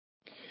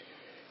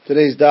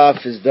Today's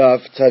daf is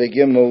daf Tzaddik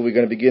Gimel. We're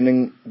going to be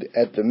beginning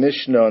at the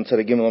Mishnah on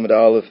Tzaddik Gimel Amud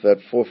Aleph, about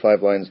 4 or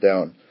 5 lines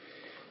down.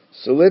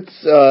 So let's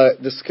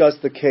discuss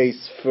the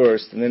case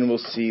first, and then we'll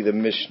see the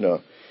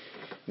Mishnah.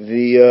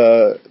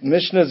 The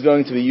Mishnah is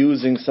going to be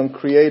using some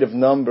creative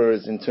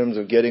numbers in terms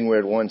of getting where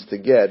it wants to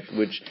get,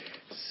 which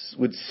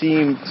would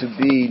seem to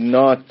be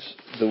not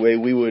the way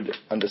we would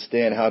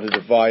understand how to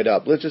divide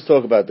up. Let's just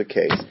talk about the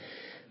case.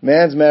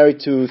 Man's married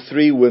to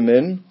 3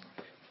 women,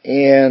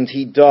 and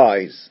he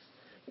dies.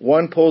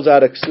 One pulls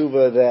out a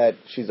ksuva that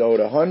she's owed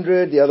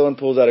 100, the other one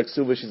pulls out a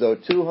ksuva she's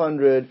owed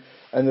 200,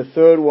 and the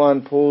third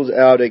one pulls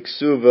out a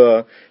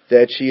ksuva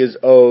that she is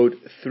owed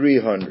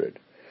 300.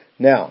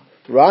 Now,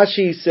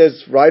 Rashi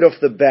says right off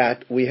the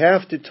bat, we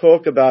have to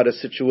talk about a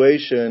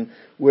situation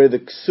where the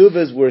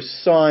ksuvas were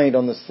signed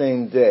on the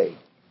same day.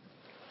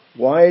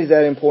 Why is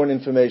that important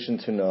information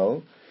to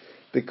know?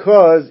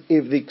 Because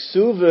if the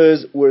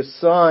ksuvas were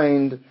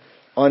signed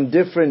on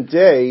different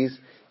days,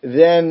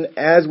 then,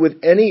 as with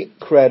any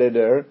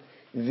creditor,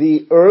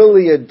 the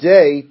earlier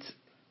date,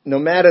 no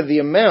matter the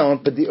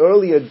amount, but the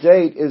earlier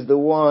date is the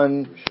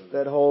one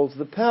that holds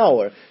the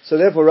power. So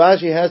therefore,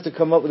 Rashi has to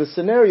come up with a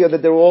scenario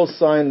that they're all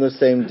signed on the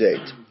same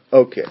date.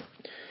 Okay.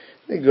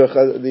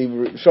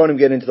 The Shonim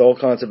get into the whole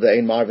concept of the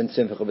Ein Marvin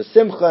Simcha of a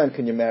Simcha, and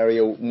can you marry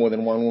more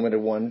than one woman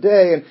at one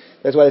day, and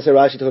that's why they say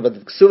Rashi talks about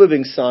the ksuva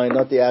being signed,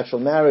 not the actual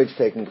marriage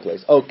taking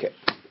place. Okay.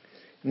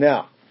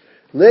 Now,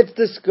 let's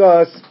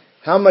discuss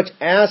how much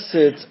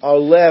assets are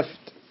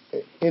left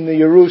in the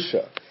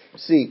Yerusha.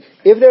 See,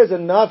 if there's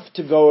enough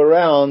to go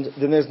around,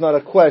 then there's not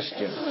a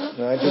question.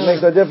 Right? It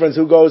makes no difference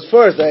who goes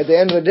first. At the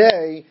end of the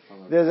day,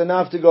 there's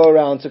enough to go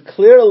around. So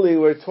clearly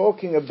we're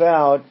talking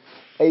about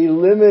a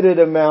limited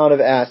amount of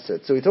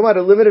assets. So we're talking about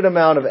a limited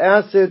amount of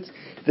assets.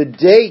 The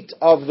date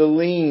of the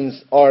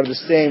liens are the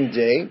same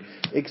date,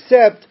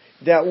 except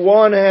that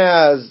one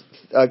has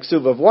a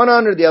ksuva of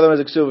 100, the other one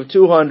has a ksuva of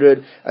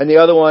 200, and the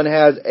other one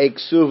has a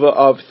ksuva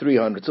of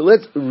 300. So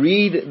let's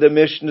read the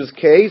Mishnah's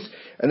case,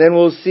 and then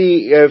we'll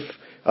see if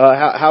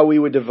how we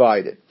would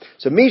divide it.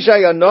 So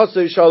Mishaya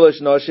Nosei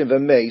Shalosh Noshim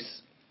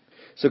V'Meis.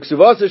 So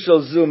Kesuvos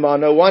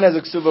Cycle14, one has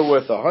a ksuva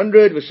worth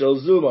 100,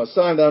 V'Shalzu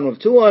Masayim, the other one of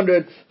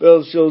 200,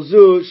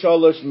 V'Shalzu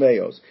Shalosh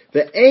Meos.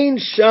 V'Ein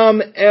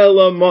Sham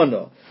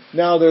Elamono.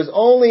 Now there's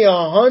only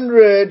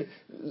 100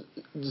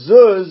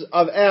 zuz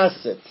of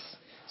assets.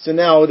 So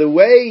now the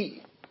way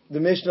the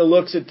Mishnah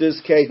looks at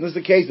this case, and this is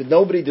the case that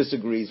nobody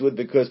disagrees with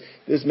because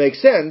this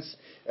makes sense,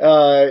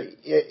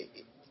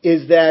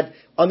 is that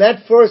on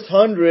that first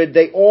 100,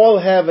 they all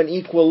have an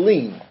equal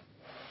lien.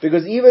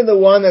 Because even the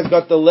one that's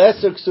got the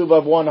lesser ksuva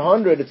of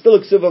 100, it's still a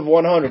ksuva of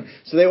 100.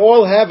 So they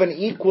all have an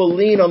equal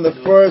lien on the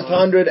first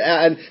 100,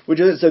 and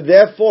so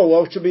therefore,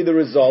 what should be the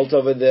result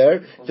over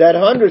there? That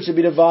 100 should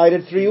be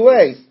divided 3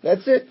 ways.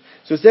 That's it.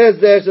 So it says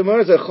there's a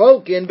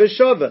cholkin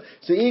b'shava.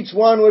 So each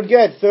one would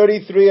get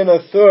 33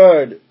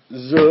 1/3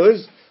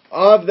 zuz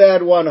of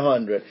that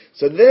 100.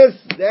 So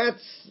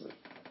that's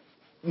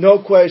no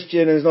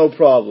question, there's no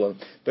problem.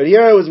 But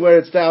here is where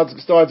it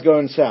starts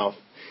going south.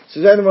 So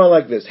then more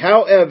like this.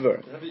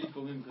 However,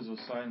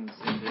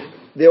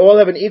 they all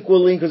have an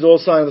equal lien because they're all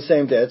signed on the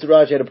same day. That's what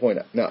Rashi had to point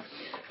out. Now,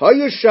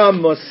 Hayusham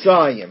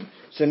Mosayim.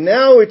 So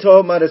now we're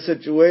talking about a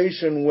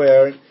situation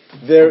where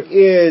there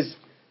is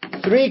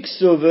 3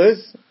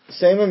 ksuvas,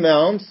 same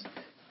amounts,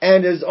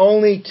 and there's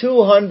only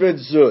 200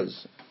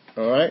 zuz.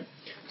 Alright?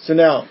 So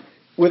now,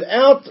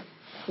 without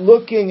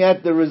looking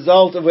at the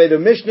result of the way the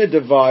Mishnah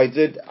divides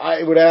it,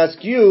 I would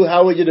ask you,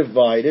 how would you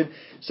divide it?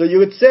 So you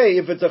would say,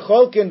 if it's a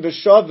cholkin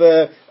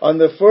b'shava on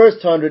the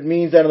first 100,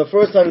 means that on the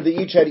first 100 they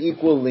each had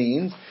equal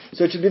liens.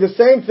 So it should be the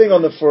same thing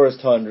on the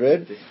first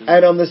 100.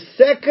 And on the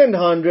second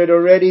 100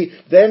 already,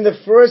 then the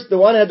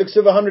one had the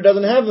ksuva 100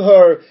 doesn't have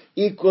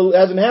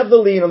the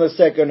lien on the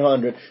second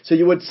 100. So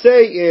you would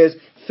say is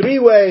 3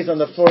 ways on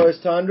the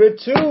first 100,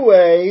 2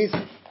 ways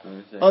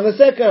on the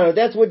second 100.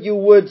 That's what you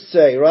would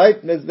say, right?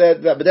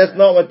 But that's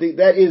not what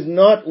that is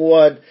not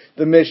what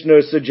the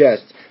Mishnah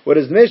suggests. What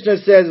his Mishnah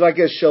says, like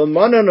a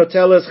Shalmana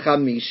Notelas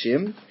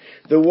Chamishim,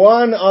 the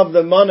one of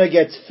the mana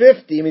gets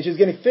 50, I mean she's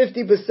getting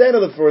 50%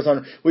 of the first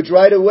 100, which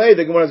right away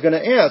the Gemara is going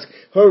to ask,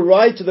 her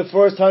right to the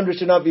first 100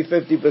 should not be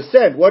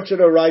 50%. What should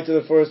her right to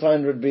the first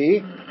 100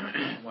 be?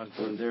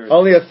 1/3.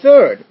 Only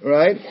 1/3,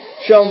 right?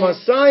 Shal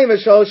Masayim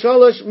Shal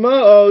Shalosh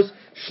Maos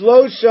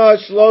Shlosha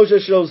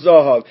Shel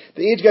Zohav.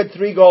 They each get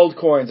 3 gold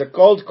coins. A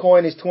gold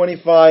coin is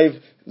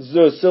 25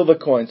 silver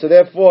coins. So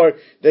therefore,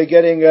 they're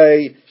getting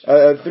they're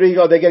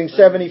getting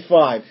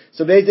 75.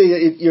 So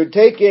basically, you're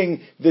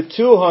taking the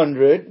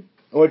 200,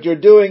 what you're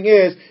doing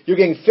is, you're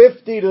getting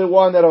 50 to the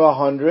one that are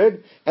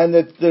 100, and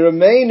the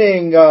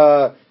remaining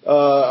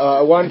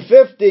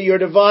 150, you're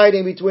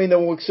dividing between the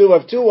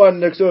ksuva of 200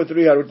 and the ksuva of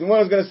 300. What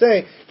I was going to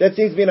say, that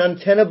seems to be an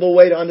untenable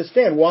way to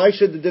understand. Why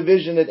should the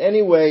division in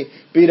any way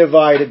be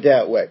divided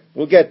that way?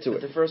 We'll get to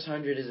it. The first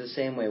 100 is the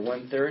same way,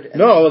 1/3.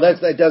 No,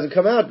 that doesn't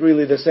come out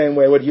really the same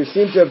way. What you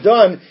seem to have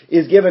done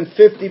is given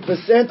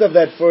 50% of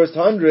that first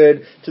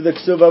 100 to the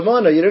ksuva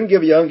mana. You don't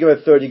give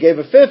a third, you gave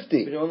a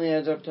 50. But it only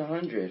adds up to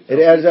 100. It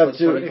adds up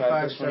to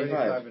 25,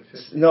 75.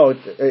 No,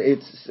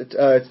 it's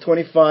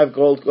 25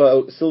 gold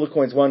silver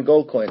coins, 1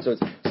 gold coin. So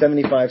it's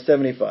 75,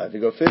 75.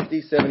 You go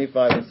 50,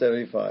 75, and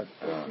 75.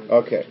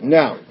 Okay.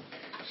 Now,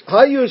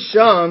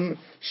 Hayusham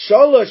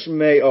Shalosh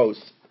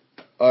Me'os.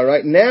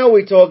 Alright, now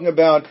we're talking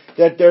about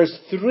that there's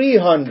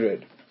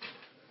 300.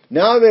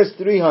 Now there's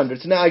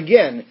 300. So now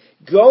again,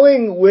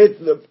 going with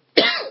the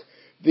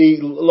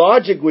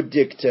logic would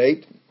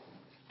dictate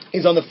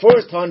is on the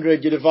first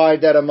 100 you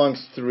divide that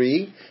amongst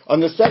 3.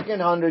 On the second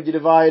 100 you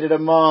divide it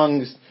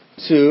amongst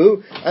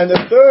 2. And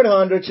the third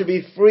 100 should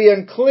be free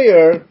and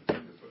clear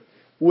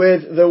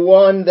with the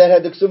one that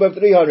had the ksuba of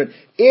 300.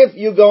 If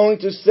you're going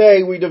to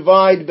say we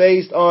divide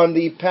based on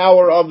the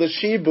power of the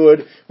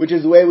shibud, which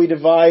is the way we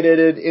divided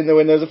it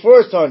when there's a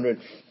first 100,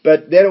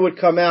 but then it would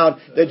come out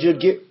that you'd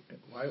give...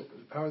 Why the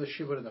power of the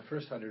shibud in the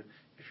first 100?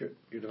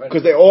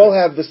 Because they all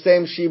have the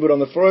same shibud on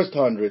the first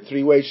 100,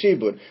 3-way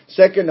shibud.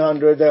 Second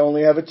 100, they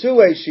only have a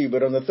 2-way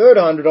shibud. On the third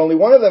 100, only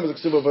one of them is a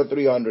ksuba for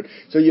 300.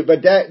 So and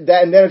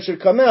then it should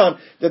come out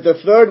that the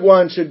third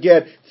one should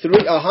get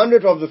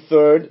 100 of the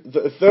third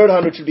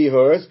 100 should be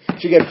hers.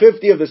 She get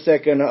 50 of the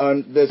second,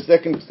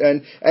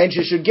 and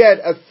she should get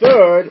a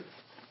third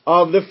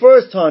of the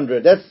first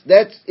 100.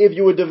 That's if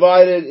you would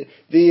divide it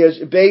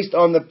based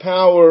on the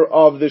power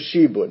of the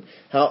shibud.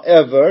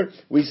 However,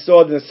 we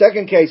saw in the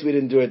second case we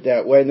didn't do it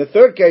that way. In the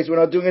third case, we're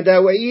not doing it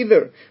that way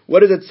either.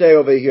 What does it say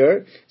over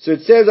here? So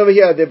it says over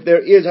here that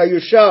there is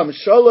Hayusham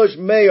Shalosh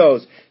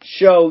Meos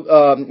there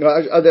are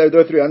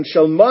 3 and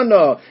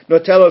Shalmana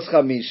Notelos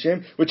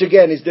Chamishim, which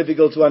again is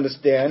difficult to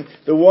understand.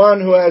 The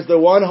one who has the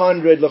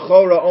 100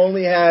 Lechora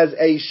only has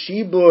a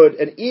shibud,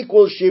 an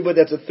equal shibud.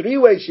 That's a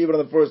 3-way shibud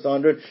on the first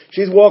 100.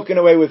 She's walking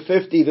away with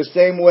 50, the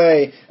same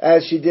way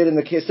as she did in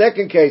the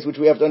second case, which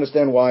we have to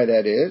understand why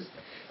that is.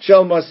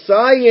 Shel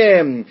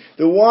Masayim,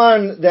 the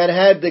one that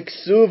had the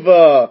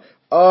ksuva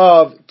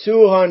of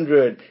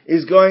 200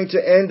 is going to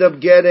end up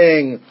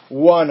getting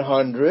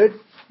 100,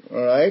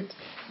 alright,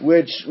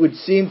 which would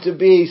seem to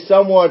be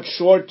somewhat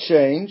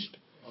shortchanged,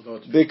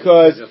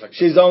 because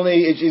she's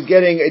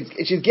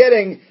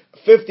getting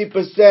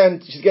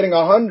 50%, she's getting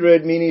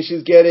 100, meaning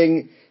she's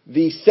getting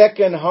the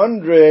second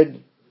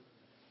 100.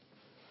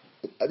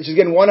 She's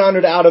getting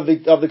 100 out of the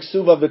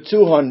ksuva of the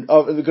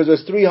 200 because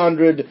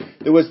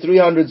there was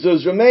 300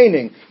 zuz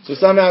remaining. So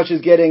somehow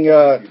she's getting.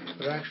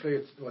 But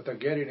actually, what they're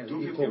getting is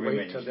equal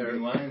weight to their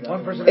one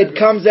person. It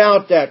comes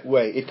out that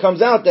way.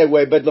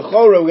 But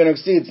l'chora we're going to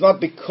see it's not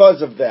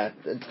because of that.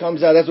 It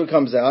comes out. That's what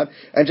comes out.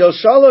 And shel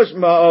shalosh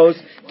ma'os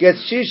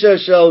gets shisha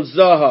shel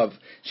zahav.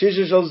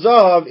 Shisha shel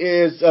zahav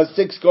is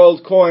 6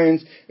 gold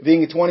coins,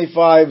 being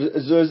 25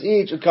 zuz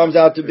each. It comes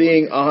out to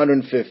being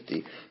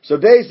 150. So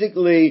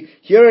basically,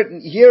 here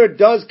it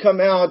does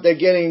come out they're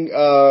getting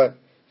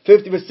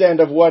 50%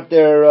 of what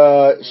their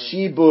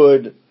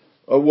shibud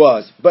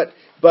was. But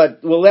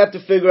we'll have to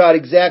figure out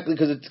exactly,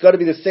 because it's got to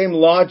be the same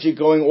logic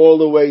going all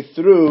the way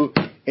through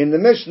in the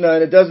Mishnah,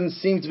 and it doesn't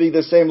seem to be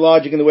the same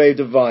logic in the way of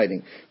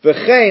dividing.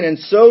 V'chein, and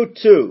so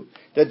too,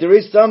 that there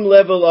is some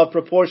level of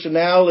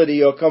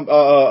proportionality in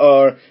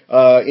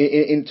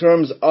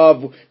terms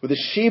of with the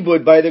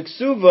shibud by the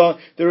ksuva,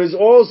 there is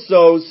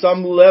also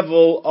some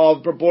level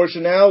of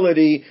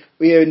proportionality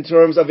in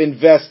terms of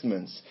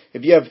investments.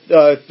 If you have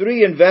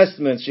 3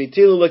 investments,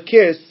 shetilu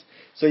lakis,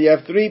 so you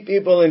have 3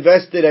 people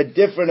invested at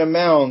different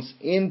amounts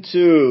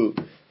into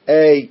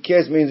a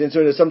kis, means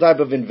into some type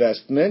of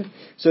investment.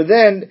 So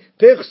then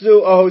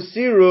pichzu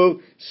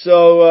ahosiru,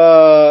 so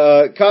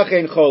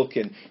kachen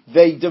cholkin.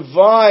 They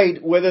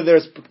divide whether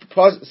there's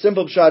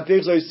simple pshat.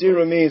 Pichzu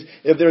ahosiru means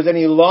if there's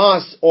any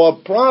loss or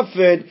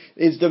profit,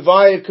 it's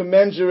divided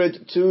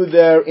commensurate to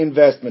their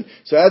investment.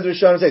 So as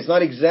Rishon says, it's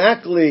not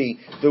exactly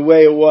the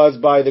way it was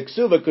by the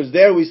ksuva, because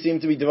there we seem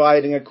to be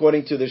dividing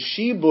according to the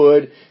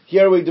shibud.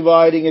 Here we're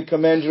dividing it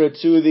commensurate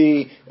to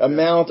the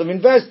amount of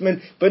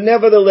investment, but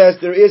nevertheless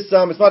there is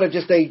it's not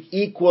just a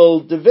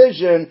equal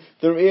division,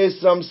 there is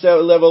some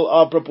level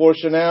of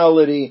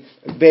proportionality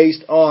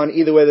based on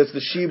either whether it's the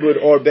shibud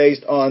or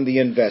based on the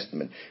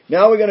investment.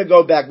 Now we're going to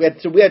go back. We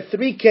had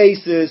 3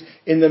 cases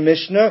in the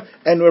Mishnah,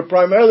 and we're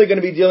primarily going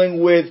to be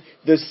dealing with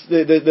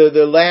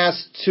the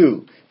last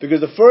 2.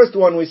 Because the first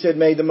one we said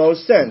made the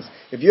most sense.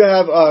 If you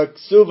have a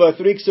ksuva,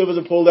 3 ksuvas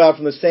are pulled out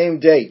from the same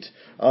date,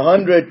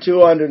 100,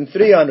 200, and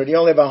 300. You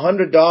only have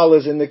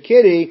 $100 in the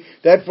kitty.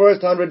 That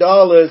first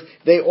 $100,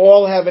 they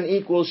all have an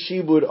equal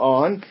shibud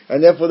on,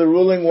 and therefore the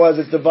ruling was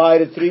it's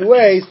divided 3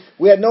 ways.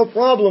 We had no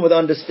problem with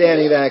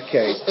understanding that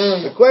case.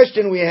 The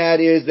question we had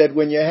is that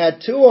when you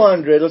had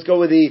 200, let's go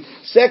with the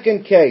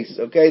second case,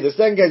 okay? The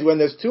second case, when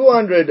there's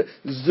 200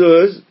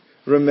 zuz,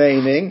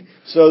 remaining.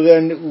 So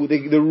then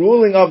the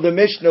ruling of the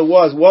Mishnah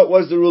was, what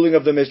was the ruling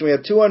of the Mishnah? We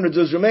had 200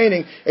 zuz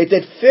remaining. It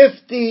said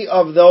 50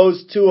 of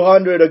those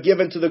 200 are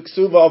given to the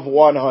ksuva of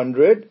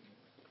 100.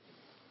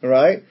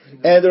 Right?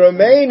 And the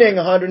remaining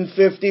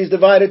 150 is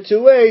divided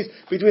two ways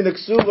between the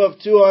ksuva of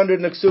 200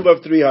 and the ksuva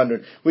of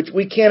 300, which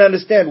we can't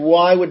understand.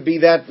 Why would be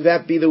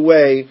that be the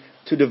way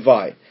to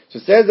divide? So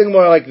it says the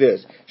Gemara like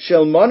this: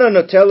 Shelmana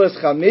noteles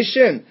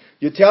chamishin.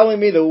 You're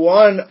telling me the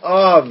one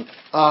of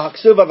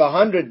ksuva of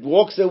 100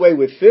 walks away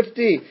with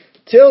 50?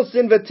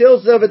 Tilsin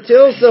v'tilsa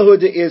v'tilsa hu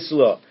de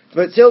isla.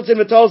 V'tilsin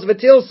v'tilsa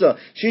v'tilsa.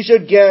 She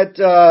should get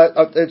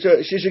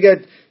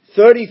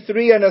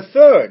 33 and a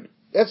third.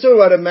 That's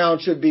what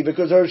amount should be,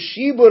 because her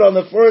shibud on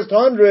the first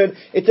 100,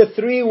 it's a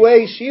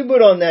three-way shibud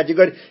on that. You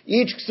got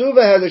each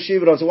ksuva has a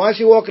shibud on. So why is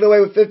she walking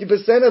away with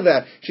 50% of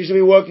that? She should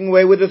be walking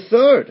away with a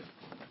third.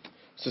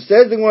 So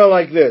says the Gemara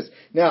like this.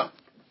 Now,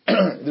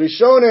 the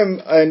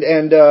Rishonim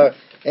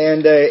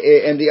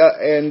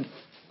and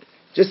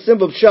just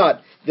simple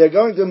shot. They're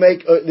going to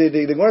make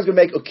the Gemara is going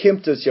to make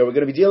okimtas here. We're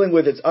going to be dealing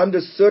with it's under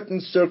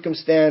certain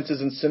circumstances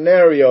and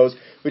scenarios,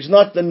 which is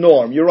not the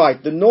norm. You're right.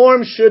 The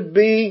norm should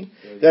be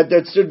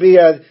that should be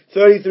a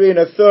 33 and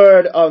a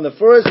third on the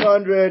first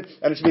 100,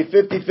 and it should be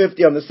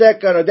 50-50 on the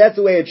second, or that's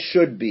the way it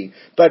should be.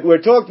 But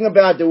we're talking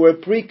about there were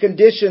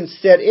preconditions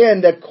set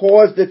in that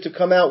caused it to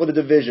come out with a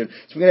division.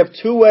 So we're going to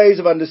have two ways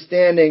of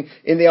understanding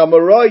in the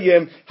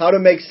Amoraim how to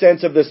make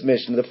sense of this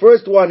mission. The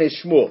first one is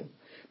Shmuel.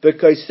 The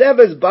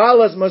Kesuvos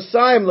balas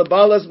masayim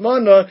lebalas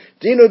mana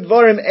dinu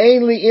dvarim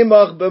ainli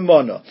imach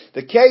b'mana.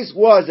 The case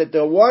was that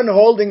the one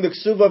holding the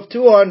ksuva of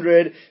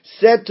 200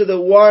 said to the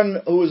one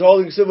who was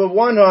holding the ksuva of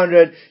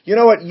 100, you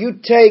know what, you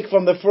take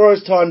from the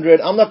first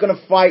 100, I'm not going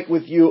to fight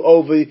with you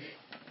over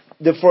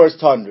the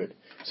first 100.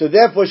 So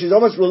therefore she's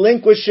almost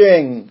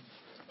relinquishing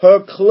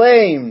her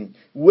claim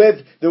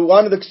with the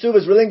one of the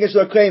ksuvas relinquished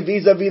her claim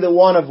vis-a-vis the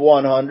one of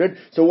 100.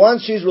 So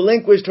once she's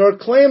relinquished her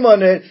claim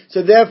on it,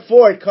 so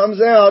therefore it comes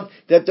out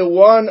that the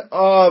one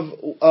of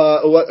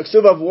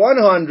ksuva of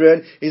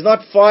 100 is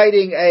not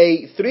fighting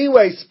a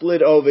three-way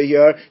split over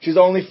here. She's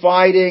only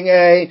fighting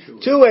a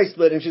two-way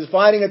split, and she's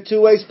fighting a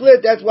two-way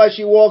split. That's why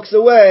she walks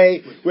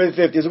away with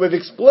 50. So we've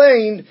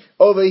explained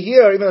over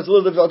here, even though it's a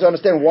little difficult to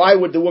understand why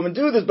would the woman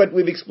do this, but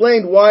we've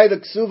explained why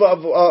the ksuva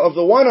of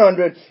the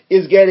 100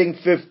 is getting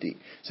 50.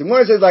 So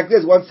Gemara says like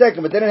this, one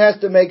second, but then it has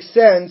to make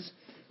sense.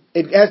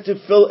 It has to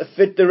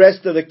fit the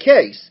rest of the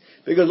case.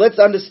 Because let's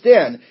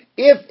understand,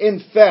 if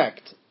in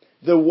fact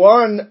the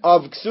one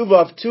of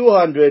ksuva of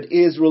 200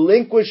 is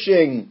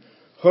relinquishing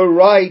her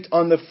right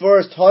on the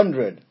first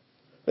 100,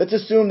 let's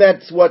assume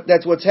that's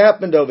what's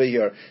happened over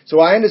here.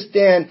 So I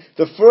understand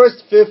the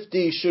first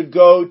 50 should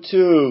go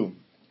to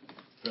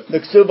the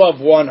ksuva of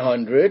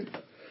 100.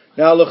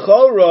 Now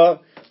l'chora,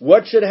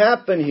 what should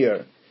happen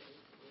here?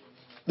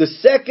 The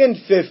second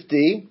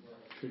 50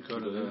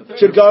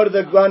 should go to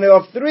the one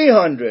of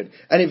 300.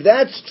 And if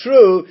that's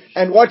true,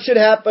 and what should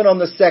happen on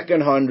the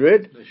second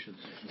 100?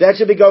 That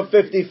should go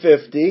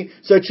 50-50.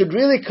 So it should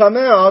really come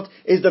out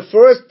is the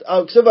first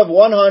ksuva of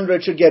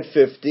 100 should get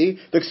 50.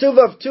 The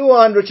ksuva of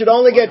 200 should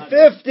only get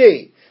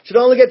 50. Should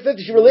only get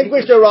 50. She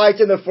relinquished her rights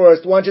in the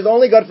first one. She can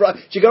only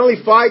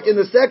fight in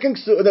the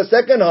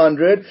second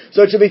 100.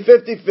 So it should be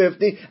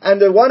 50-50. And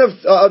the one of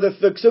the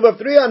ksuva of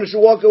 300 should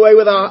walk away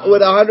with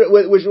 100.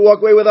 We should walk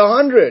away with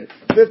 100.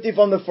 50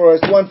 from the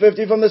first one,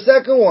 50 from the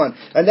second one.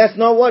 And that's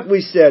not what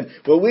we said.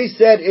 What we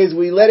said is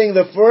we letting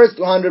the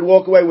first 100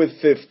 walk away with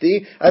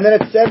 50, and then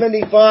it's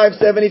 75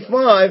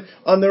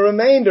 on the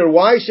remainder.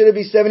 Why should it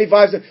be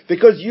 75?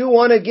 Because you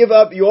want to give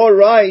up your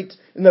right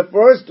in the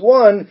first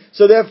one,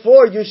 so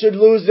therefore you should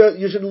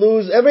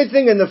lose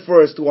everything in the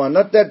first one.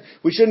 Not that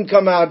we shouldn't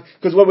come out,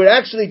 because what we're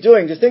actually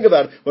doing, just think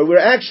about it, what we're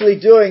actually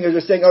doing is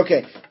we're saying,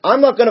 okay,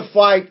 I'm not going to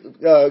fight,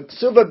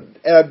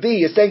 Ksuva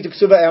B is saying to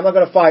Ksuva A, I'm not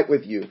going to fight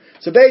with you.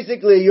 So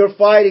basically you're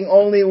fighting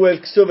only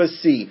with Ksuva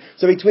C.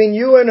 So between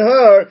you and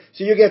her,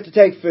 so you get to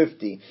take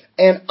 50.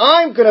 And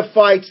I'm going to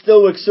fight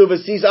still with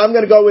Ksuva C, so I'm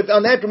going to go with,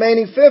 on that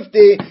remaining 50,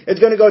 it's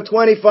going to go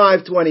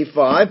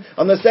 25-25.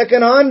 On the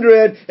second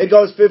 100, it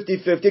goes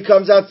 50-50, it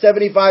comes out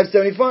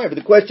 75-75. But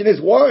the question is,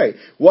 why?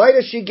 Why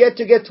does she get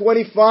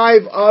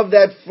 25 of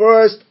that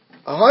first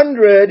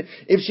 100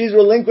 if she's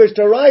relinquished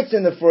her rights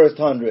in the first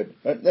 100?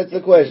 That's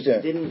the question.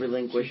 If she didn't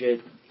relinquish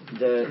it,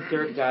 the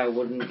third guy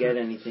wouldn't get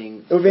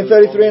anything. It would have been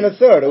 33 and a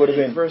third. It would have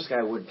been. The first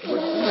guy would.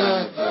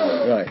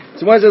 Right.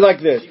 So why is it like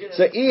this?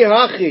 So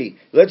Ihachi.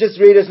 Let's just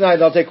read this now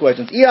and I'll take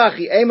questions.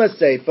 Ihachi ema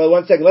seifa.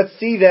 1 second. Let's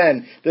see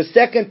then the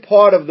second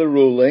part of the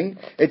ruling.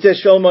 It says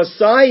shel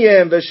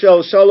masayim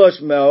v'shel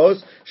shalosh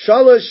meos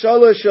shalosh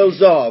shel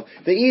zav.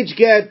 They each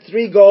get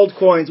 3 gold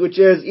coins, which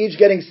is each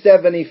getting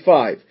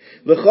 75.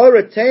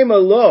 L'chora tema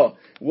lo.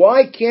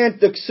 Why can't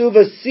the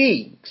Ksuva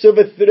C, that's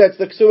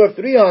the Ksuva of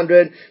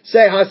 300, say,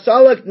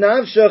 Hasalak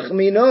navshach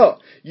mino?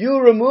 You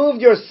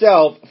removed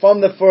yourself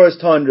from the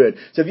first 100.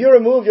 So if you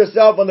remove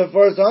yourself from the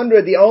first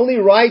 100, the only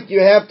right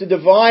you have to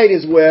divide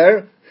is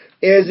where?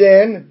 Is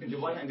in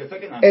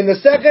the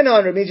second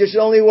 100. Means you should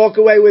only walk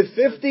away with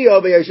 50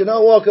 over here. You should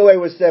not walk away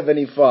with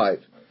 75.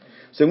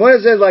 So Gemara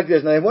says like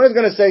this. Now, if one is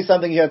going to say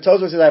something here,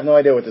 Tosfos says, I have no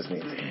idea what this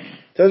means.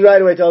 Tosfos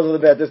right away tells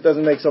us that this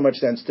doesn't make so much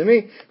sense to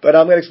me, but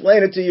I'm going to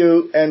explain it to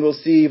you, and we'll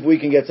see if we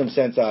can get some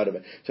sense out of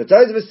it. So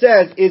Tosfos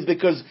says, is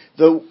because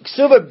the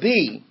Ksuva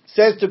B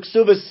says to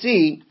Ksuva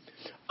C,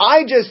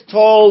 I just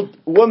told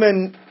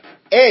woman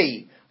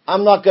A,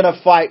 I'm not going to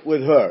fight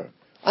with her.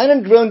 I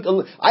didn't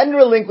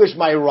relinquish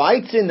my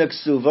rights in the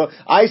Ksuva.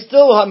 I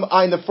still am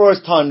in the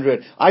first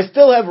 100. I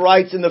still have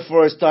rights in the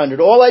first 100.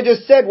 All I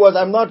just said was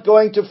I'm not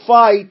going to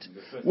fight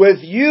with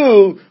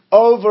you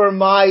over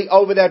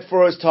that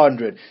first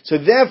 100. So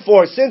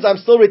therefore, since I'm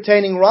still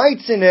retaining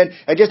rights in it,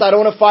 I don't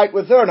want to fight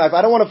with her. Now, if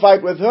I don't want to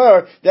fight with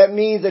her, that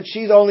means that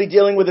she's only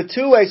dealing with a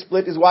two-way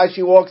split, is why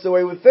she walks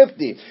away with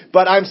 50.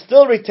 But I'm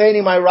still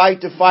retaining my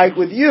right to fight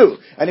with you.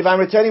 And if I'm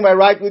retaining my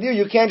right with you,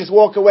 you can't just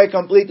walk away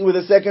completely with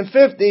a second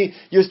 50.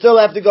 You still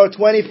have to go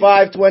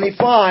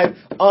 25-25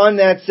 on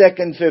that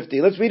second 50.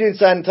 Let's read it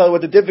inside and tell you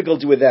what the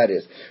difficulty with that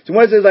is. So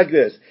one says like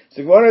this.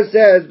 So Gemara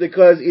says,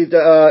 because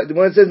the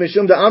Gemara says,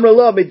 Mishum da Amra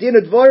Lo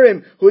Medina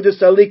Dvarim Hu de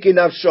Saliki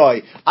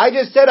Nafshoi. I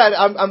just said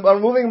I'm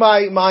removing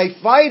my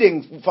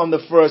fighting from the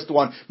first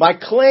one, my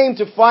claim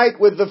to fight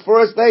with the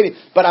first lady,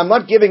 but I'm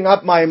not giving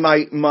up my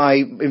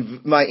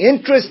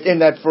interest in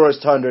that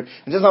first 100.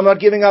 And since I'm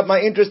not giving up my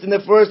interest in the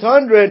first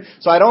 100,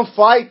 so I don't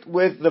fight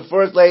with the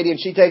first lady and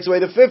she takes away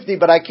the 50,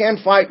 but I can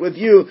fight with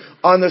you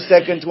on the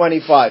second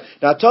 25.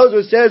 Now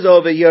Tosfos says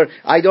over here,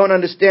 I don't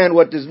understand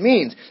what this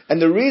means, and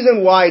the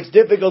reason why it's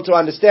difficult to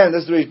understand,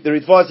 this the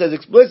Ritva says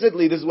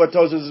explicitly, this is what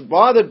Tosfos is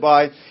bothered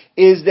by,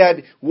 is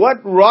that what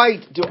right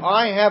do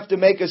I have to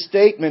make a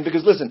statement?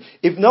 Because listen,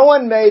 if no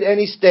one made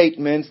any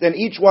statements, then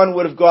each one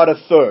would have got a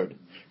third.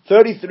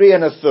 33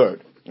 and a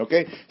third.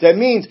 Okay? That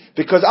means,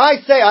 because I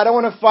say I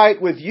don't want to fight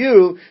with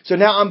you, so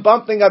now I'm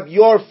bumping up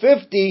your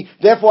 50,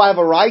 therefore I have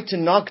a right to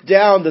knock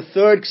down the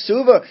third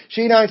ksuva.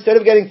 She now, instead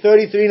of getting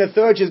 33 and a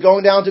third, she's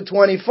going down to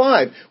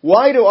 25.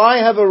 Why do I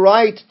have a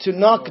right to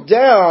knock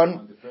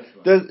down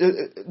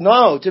to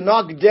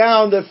knock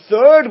down the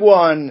third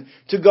one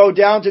to go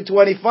down to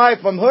 25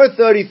 from her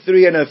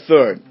 33 and a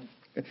third?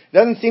 It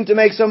doesn't seem to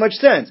make so much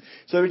sense.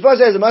 So the Ritva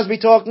says it must be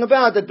talking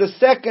about that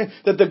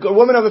the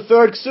woman of the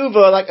third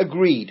ksuva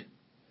agreed.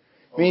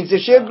 Means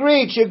that she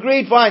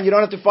agreed, fine, you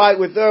don't have to fight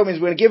with her,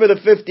 means we're going to give her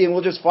the 50 and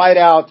we'll just fight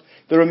out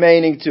the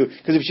remaining two.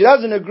 Because if she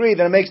doesn't agree,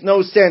 then it makes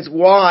no sense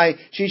why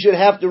she should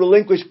have to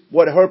relinquish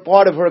what her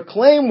part of her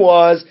claim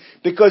was,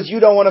 because you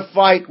don't want to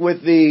fight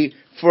with the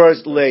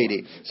first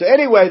lady. So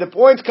anyway, the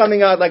point's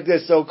coming out like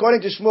this. So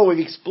according to Shmuel,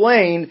 we've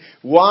explained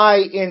why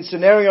in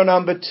scenario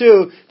number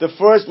 2, the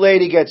first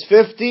lady gets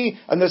 50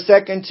 and the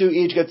second two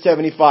each get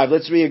 75.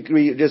 Let's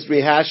just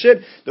rehash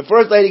it. The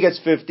first lady gets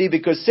 50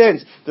 because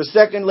since the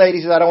second lady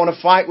says, I don't want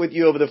to fight with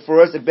you over the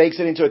first, it makes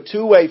it into a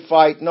two-way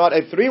fight, not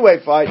a three-way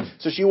fight,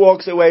 so she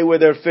walks away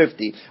with her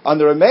 50. On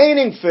the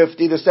remaining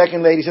 50, the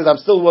second lady says, I'm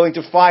still willing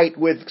to fight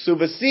with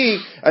Ksuva C,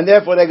 and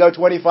therefore they go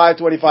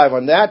 25-25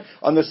 on that.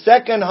 On the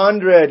second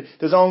 100,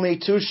 there's only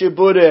two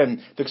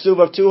shiburim, the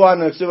ksuva of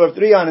 200 and the ksuva of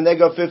 300, and they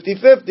go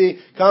 50-50,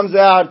 comes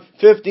out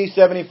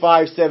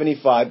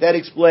 50-75-75. That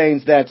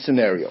explains that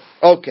scenario.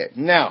 Okay,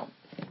 now,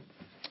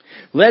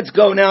 let's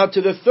go now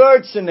to the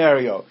third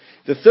scenario.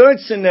 The third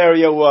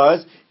scenario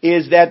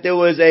is that there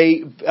was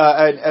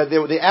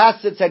the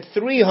assets had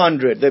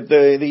 300,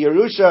 the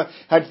Yerusha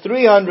had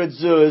 300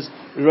 zuz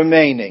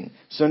remaining.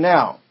 So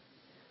now,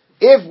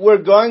 if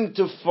we're going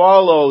to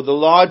follow the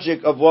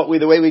logic of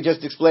the way we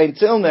just explained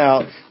till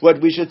now, what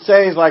we should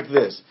say is like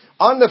this.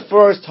 On the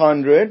first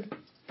 100,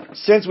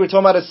 since we're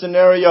talking about a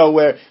scenario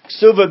where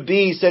Ksuva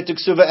B said to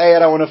Ksuva A, I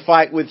don't want to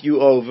fight with you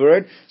over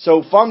it.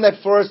 So from that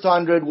first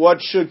 100,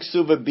 what should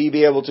Ksuva B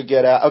be able to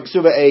get out?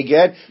 Ksuva A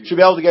get? Should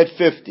be able to get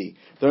 50.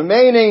 The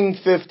remaining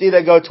 50,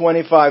 they go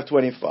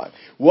 25-25.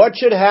 What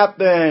should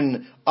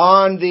happen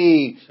on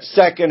the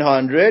second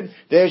 100?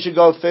 They should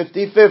go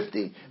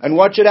 50-50. And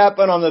what should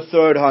happen on the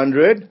third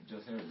 100?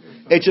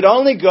 It should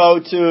only go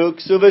to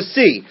Ksuva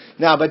C.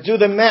 Now, but do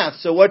the math.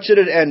 So what should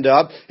it end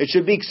up? It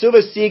should be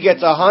Ksuva C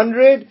gets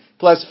 100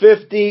 plus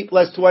 50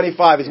 plus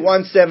 25 is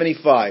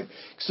 175.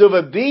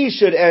 Ksuva B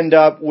should end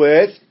up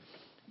with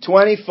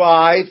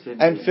 25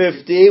 and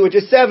 50, which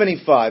is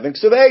 75. And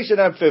Ksuva A should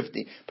have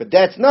 50. But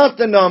that's not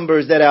the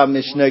numbers that our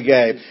Mishnah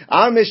gave.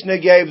 Our Mishnah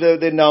gave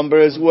the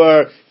numbers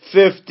were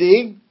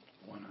 50,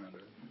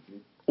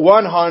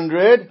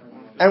 100,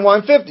 and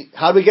 150.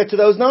 How do we get to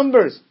those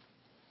numbers?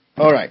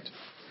 Alright.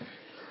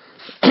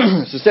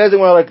 So it says it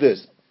more like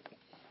this.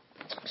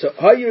 So,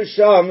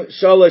 Hayusham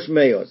Shalosh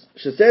Meos.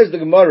 She says the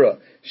Gemara,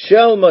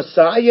 Shel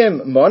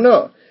Masayim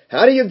Mana.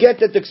 How do you get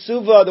that the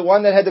ksuva, the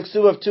one that had the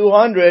ksuva of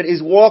 200,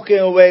 is walking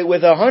away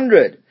with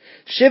 100?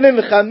 Shivim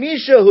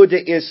Chamisha Hu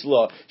de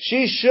Isla.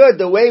 She should,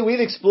 the way we've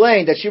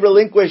explained, that she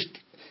relinquished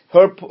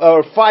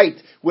her fight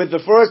with the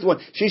first one,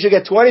 she should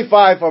get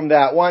 25 from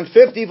that one,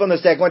 50 from the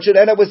second one, should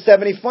end up with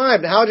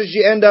 75. Now, how did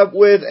she end up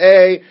with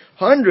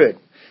 100?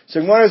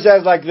 So Gemara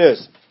says like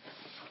this,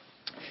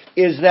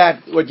 is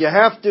that what you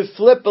have to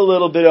flip a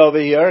little bit over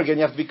here, again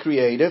you have to be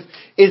creative,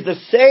 is the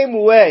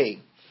same way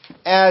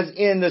as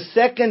in the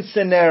second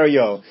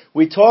scenario.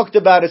 We talked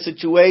about a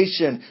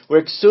situation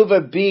where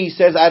Ksuva B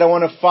says, I don't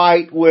want to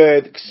fight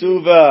with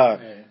Ksuva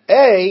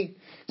A.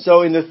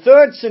 So in the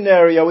third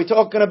scenario, we're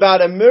talking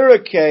about a mirror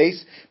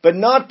case, but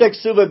not the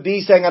Ksuva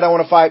B saying, I don't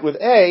want to fight with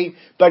A,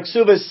 but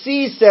Ksuva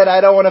C said, I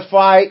don't want to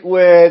fight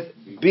with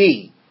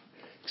B.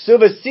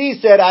 Ksuva C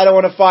said, I don't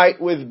want to fight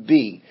with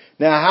B.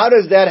 Now, how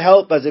does that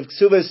help us? If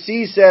Ksuva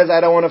C says, I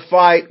don't want to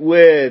fight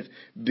with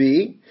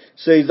B,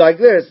 so he's like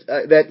this,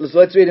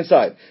 let's read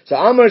inside. So,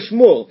 Amar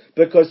Shmuel,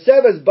 because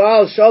Sevas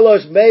Baal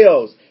Shalosh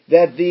Meos,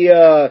 that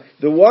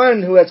the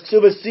one who has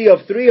Ksuva C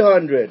of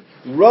 300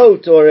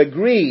 wrote or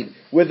agreed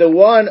with the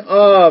one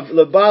of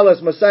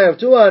Lebalas Masai of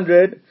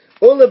 200,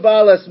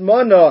 Ulebalas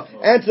Mana,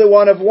 and to the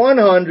one of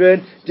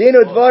 100,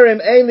 Dinu Dvarim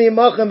Einli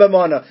Machem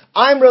B'Mana.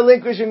 I'm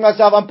relinquishing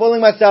myself, I'm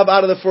pulling myself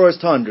out of the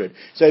first 100.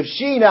 So if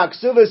she, now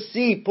Ksuva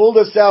C, pulled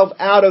herself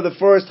out of the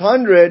first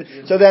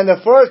 100, so then the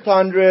first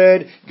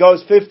 100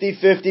 goes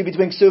 50-50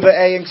 between Ksuva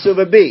A and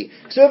Ksuva B.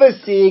 Ksuva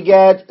C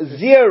gets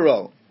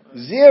 0.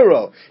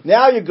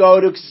 Now you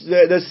go to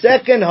the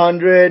second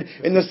 100.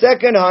 In the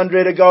second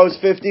 100, it goes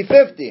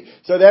 50-50.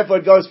 So therefore,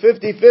 it goes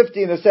 50-50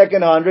 in the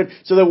second 100.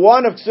 So the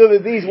one of Ksuva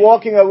B is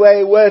walking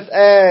away with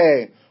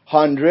a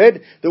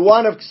 100. The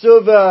one of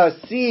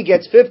Ksuva C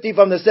gets 50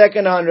 from the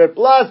second 100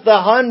 plus the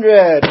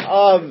 100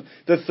 of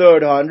the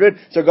third 100.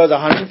 So it goes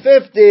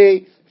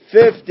 150.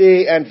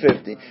 50 and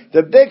 50.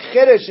 The big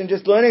chiddush in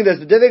just learning this,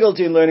 the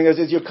difficulty in learning this,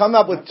 is you come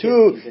up with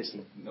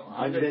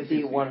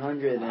 150,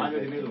 100,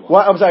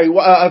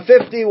 and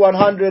 50,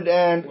 100,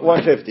 and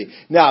 150.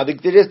 Now,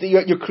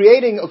 you're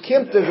creating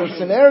okimtas and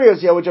scenarios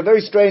here which are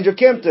very strange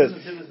okimtas.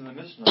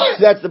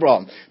 That's the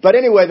problem. But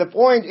anyway, the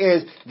point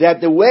is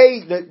that the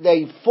way that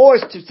they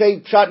forced to say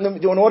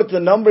in order the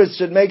numbers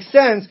should make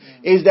sense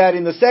is that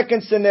in the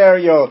second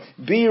scenario,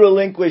 B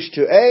relinquished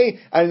to A,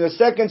 and in the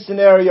second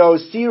scenario,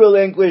 C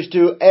relinquished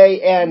to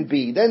A and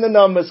B. Then the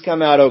numbers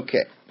come out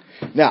okay.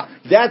 Now,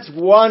 that's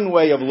one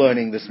way of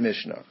learning this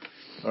Mishnah.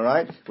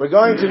 Alright? We're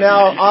going to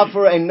now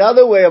offer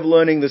another way of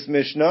learning this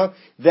Mishnah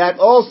that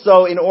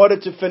also, in order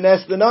to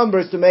finesse the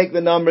numbers, to make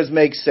the numbers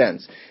make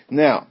sense.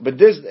 Now, but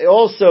this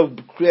also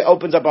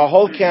opens up a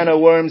whole can of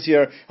worms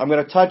here. I'm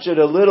going to touch it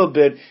a little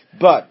bit,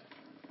 but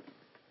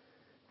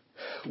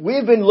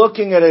we've been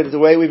looking at it, the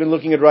way we've been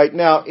looking at it right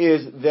now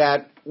is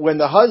that when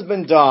the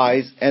husband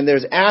dies and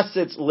there's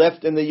assets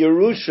left in the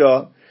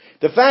Yerusha,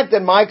 the fact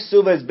that my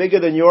ksuva is bigger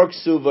than your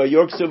ksuva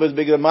is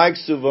bigger than my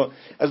ksuva,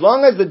 as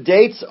long as the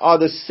dates are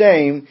the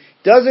same,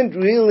 doesn't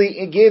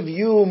really give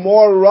you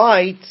more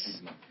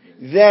rights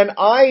than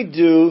I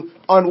do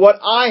on what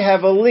I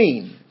have a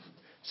lien.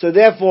 So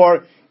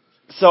therefore,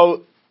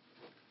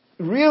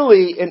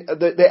 really,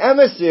 the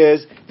emes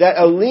is that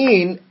a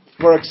lien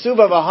for a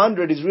ksuva of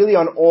 100 is really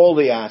on all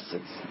the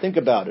assets. Think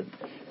about it.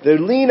 The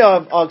lien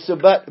of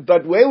ksuva,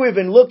 but the way we've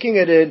been looking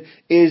at it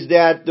is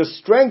that the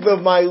strength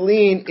of my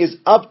lien is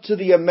up to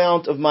the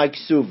amount of my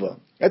ksuva.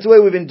 That's the way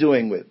we've been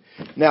doing with.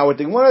 Now, what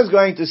the Gemara is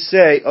going to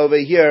say over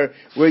here,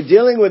 we're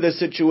dealing with a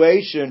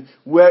situation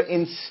where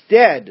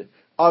instead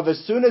of as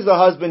soon as the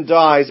husband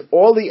dies,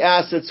 all the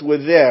assets were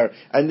there,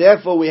 and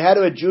therefore we had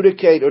to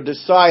adjudicate or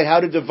decide how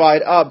to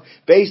divide up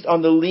based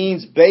on the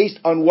liens, based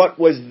on what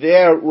was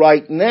there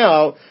right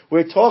now.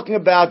 We're talking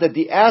about that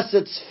the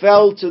assets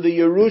fell to the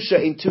Yerusha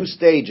in two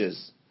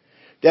stages.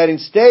 That in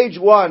stage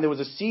one, there was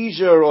a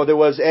seizure or there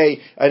was a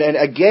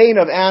gain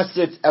of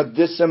assets of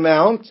this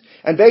amount,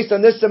 and based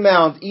on this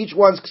amount, each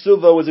one's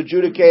ksuva was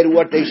adjudicated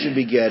what they should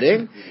be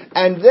getting,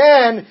 and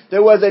then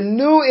there was a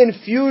new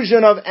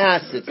infusion of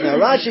assets. Now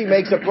Rashi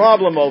makes a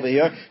problem over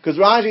here, because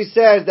Rashi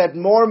says that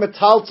more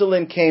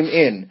metaltalin came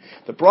in.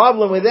 The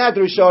problem with that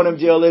Rishonim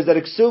deal is that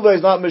a ksuva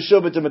is not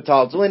meshubah to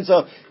metaltalin,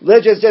 so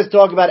let's just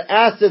talk about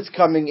assets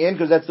coming in,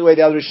 because that's the way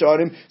the other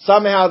Rishonim,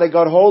 somehow they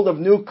got hold of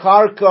new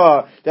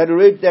karka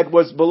that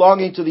was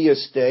belonging to the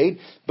estate,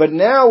 but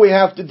now we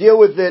have to deal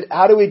with it.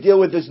 How do we deal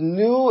with this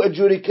new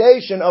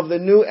adjudication of the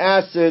new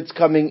assets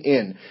coming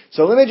in?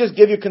 So let me just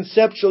give you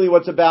conceptually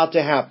what's about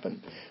to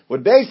happen.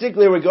 What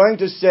basically we're going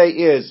to say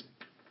is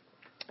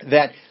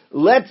that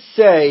let's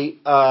say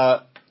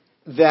that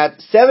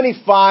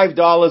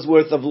 $75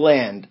 worth of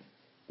land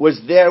was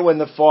there when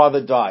the father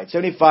died,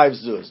 75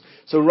 zuz.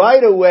 So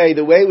right away,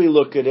 the way we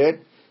look at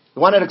it,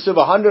 one had a ksuva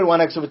 100,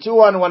 one had a ksuva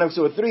 200, one had a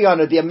ksuva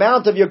 300. The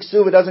amount of your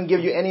ksuva doesn't give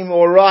you any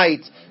more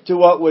right to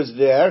what was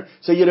there.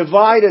 So you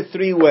divide it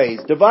three ways.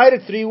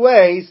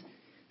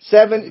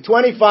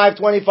 25,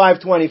 25,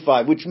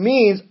 25, which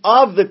means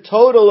of the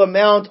total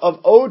amount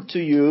of owed to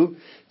you,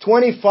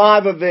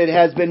 25 of it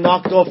has been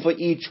knocked off for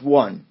each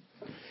one.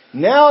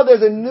 Now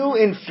there's a new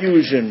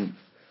infusion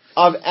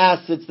of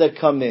assets that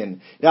come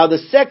in. Now, the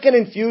second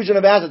infusion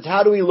of assets,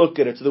 how do we look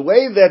at it? So the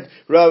way that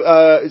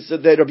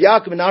Rabbi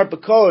Yaakov in Arpa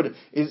Code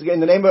is going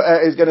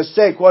to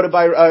say, quoting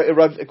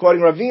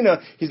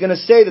Ravina, he's going to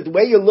say that the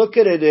way you look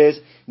at it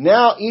is,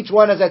 now each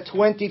one has at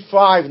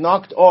 25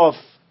 knocked off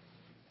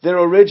their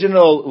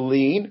original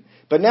lien,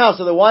 but now,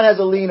 so the one has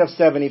a lien of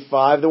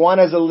 75, the one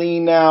has a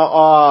lien now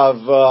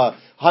of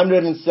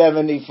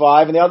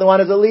 175, and the other one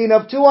has a lien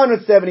of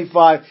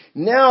 275.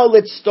 Now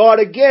let's start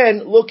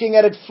again looking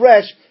at it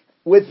fresh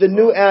with the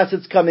new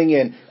assets coming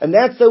in. And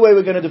that's the way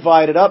we're going to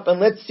divide it up,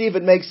 and let's see if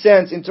it makes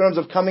sense in terms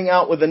of coming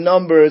out with the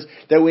numbers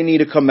that we need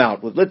to come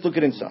out with. Let's look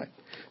at inside.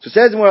 So it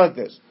says more like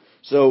this.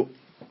 So,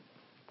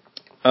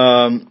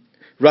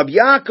 Rabbi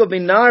Yaakov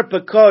bin Nar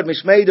Pekod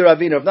Mishmei de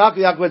Ravina. Rav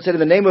Yaakov had said in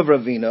the name of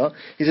Ravina.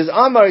 He says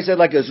Amar. He said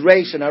like this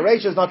Reisha. Now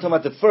Reisha is not talking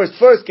about the first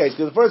case,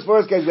 because the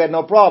first case we had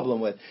no problem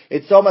with.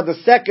 It's talking about the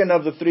second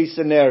of the three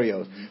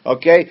scenarios.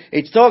 Okay,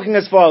 it's talking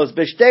as follows: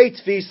 B'shtei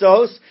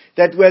tfisos,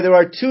 that where there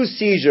are two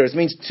seizures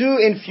means two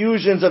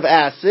infusions of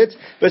assets.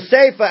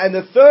 B'seifa, and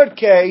the third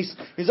case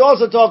he's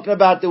also talking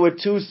about there were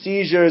two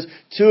seizures,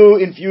 two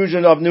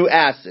infusion of new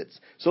assets.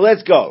 So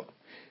let's go.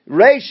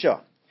 Reisha.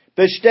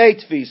 B'shtei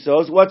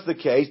tfisos, what's the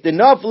case? The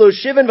naflu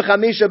shivan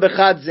v'chamisha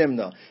b'chad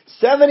zimna.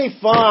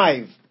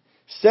 $75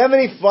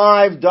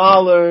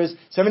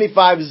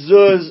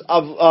 zuz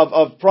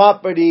of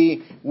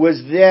property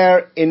was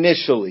there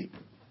initially.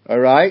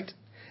 Alright?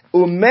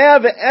 Umea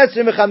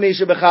v'esrim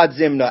v'chamisha b'chad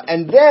zimna.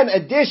 And then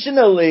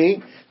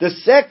additionally, the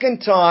second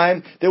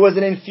time, there was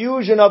an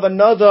infusion of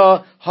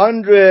another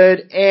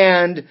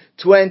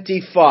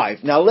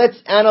 125. Now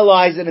let's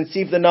analyze it and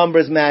see if the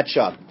numbers match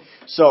up.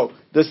 So,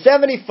 the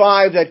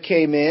 75 that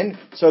came in,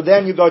 so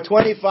then you go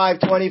 25,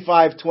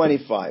 25,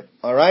 25.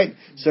 Alright?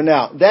 So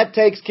now, that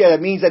takes care,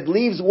 that means that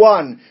leaves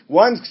one.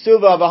 One's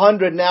ksuva of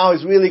 100 now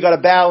has really got a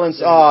balance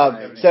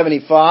of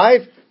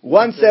 75,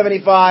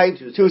 175,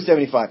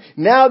 275.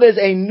 Now there's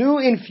a new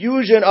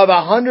infusion of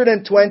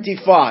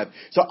 125.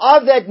 So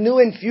of that new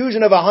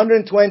infusion of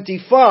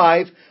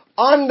 125,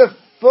 on the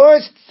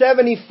first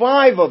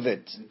 75 of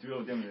it,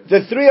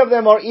 the three of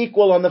them are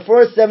equal on the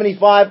first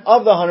 75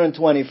 of the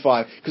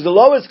 125. Because the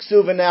lowest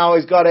ksuva now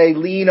has got a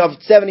lien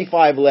of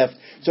 75 left.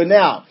 So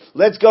now,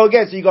 let's go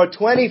again. So you go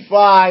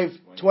 25,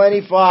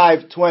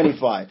 25,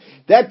 25.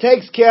 That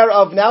takes care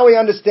of, now we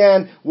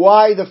understand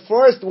why the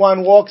first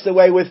one walks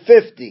away with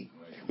 50.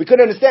 We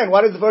couldn't understand,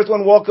 why did the first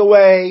one walk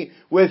away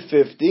with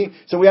 50?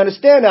 So we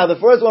understand now, the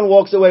first one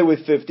walks away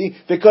with 50,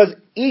 because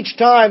each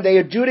time they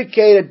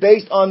adjudicated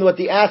based on what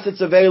the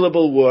assets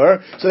available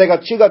were. So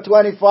she got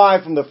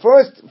 25 from the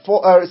first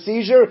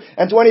seizure,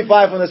 and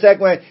 25 from the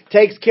second one,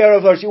 takes care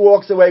of her, she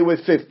walks away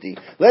with 50.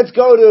 Let's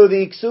go to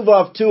the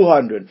ksuva of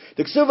 200.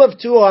 The ksuva of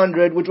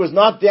 200, which was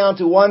knocked down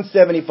to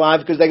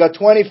 175, because they got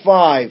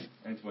 25.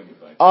 And 25.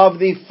 Of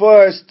the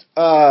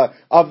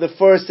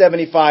first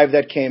 75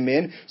 that came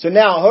in. So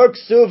now her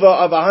ksuva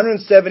of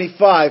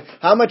 175,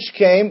 how much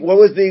came? What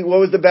was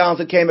the balance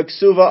that came? A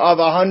ksuva of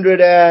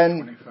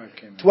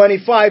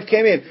 125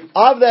 came in.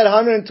 Of that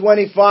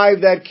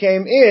 125 that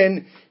came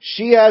in,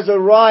 she has a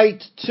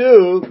right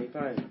to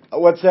 25.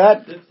 What's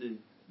that? 50.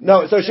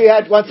 No, so she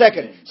had, one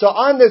second. So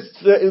on this,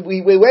 the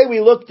way we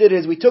looked at it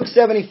is we took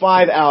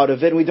 75 out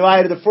of it, and we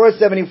divided the first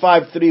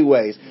 75 three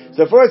ways.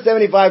 So the first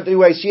 75 three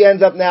ways, she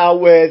ends up now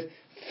with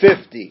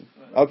 50.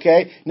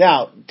 Okay?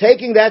 Now,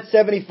 taking that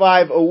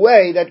 75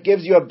 away, that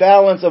gives you a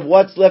balance of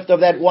what's left of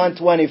that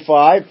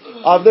 125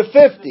 of the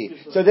 50.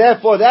 So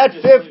therefore, that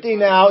 50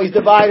 now is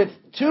divided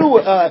is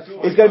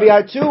going to be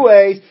out two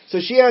ways, so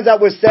she ends up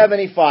with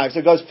 75. So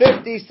it goes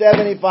 50,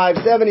 75,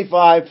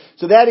 75.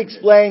 So that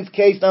explains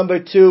case number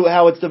 2,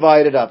 how it's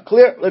divided up.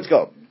 Clear? Let's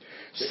go.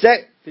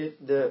 Why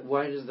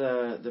does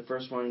the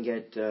first one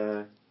get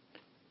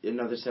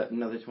another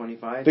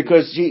 25?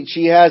 Because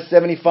she has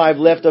 75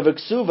 left of a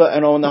ksuva,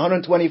 and on the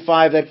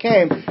 125 that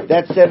came,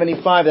 that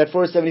 75, that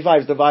first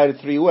 75 is divided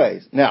three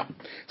ways. Now,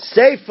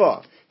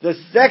 Seifa.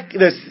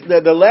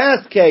 The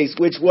last case,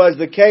 which was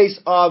the case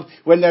of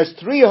when there's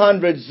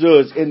 300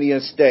 zuz in the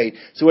estate.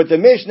 So what the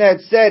Mishnah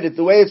had said,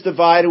 the way it's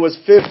divided was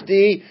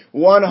 50,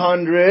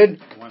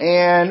 100,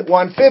 and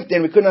 150.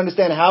 And we couldn't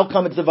understand how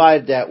come it's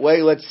divided that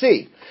way. Let's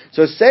see.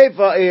 So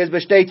Seifa is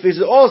b'shtei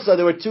tfisos. Also,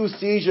 there were two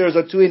seizures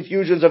or two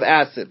infusions of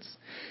assets.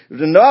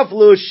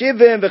 V'naflu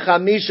shivim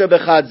v'chamisha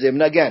b'chad zimna.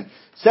 And again,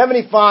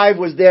 75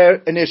 was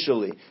there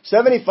initially.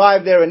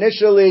 75 there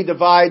initially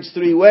divides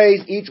three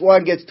ways. Each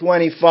one gets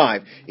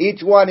 25.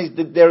 Each one is,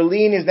 their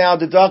lien is now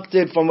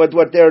deducted from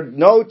what their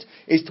note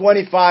is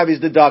 25 is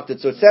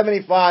deducted. So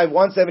 75,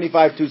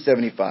 175,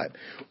 275.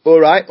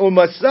 Alright.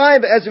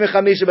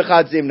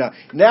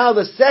 Now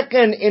the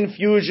second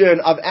infusion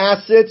of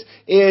assets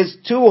is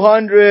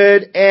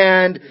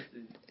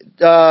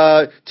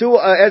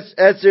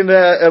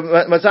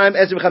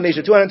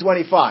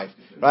 225.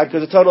 Right,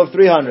 because a total of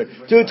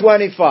 300.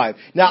 225.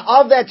 Now,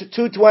 of that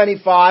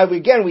 225,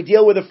 again, we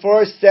deal with the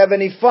first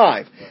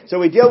 75. So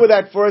we deal with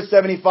that first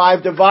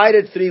 75,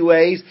 divided three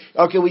ways.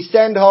 Okay, we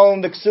send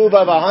home the ksuva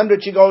of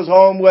 100, she goes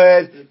home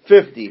with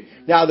 50.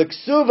 Now, the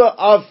ksuva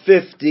of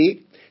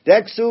 50,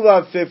 that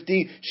ksuva of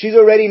 50, she's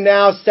already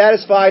now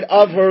satisfied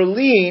of her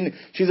lien.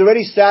 She's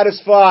already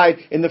satisfied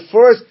in the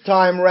first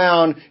time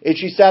round,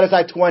 she's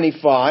satisfied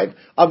 25.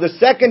 Of the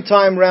second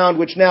time round,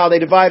 which now they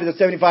divided the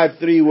 75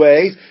 three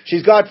ways,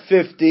 she's got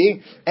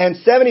 50, and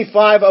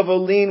 75 of her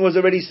lien was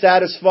already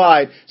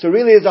satisfied. So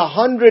really there's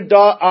 100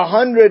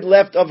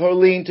 left of her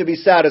lien to be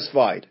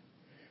satisfied.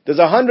 There's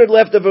 100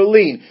 left of her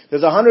lien.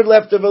 There's 100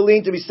 left of her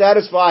lien to be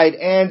satisfied,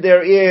 and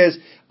there is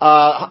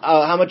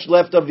how much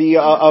left of the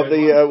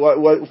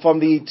from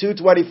the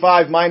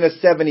 225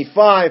 minus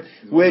 75,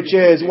 which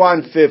is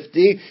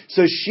 150.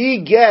 So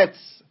she gets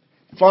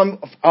from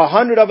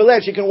 100 of it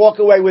left. She can walk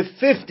away with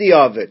 50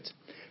 of it.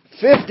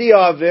 50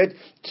 of it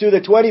to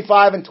the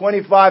 25 and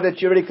 25 that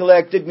she already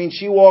collected means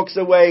she walks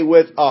away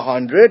with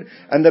 100,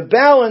 and the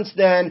balance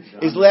then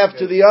is left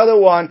to the other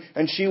one,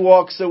 and she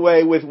walks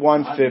away with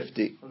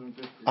 150.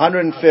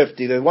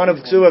 150. The one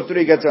of two of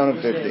three gets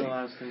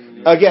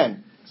 150.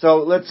 Again, so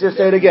let's just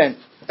say it again.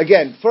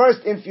 Again,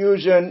 first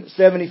infusion,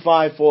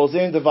 75 falls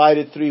in,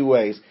 divided three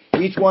ways.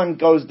 Each one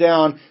goes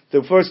down.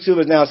 The first two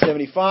is now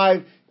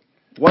 75,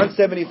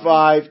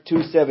 175,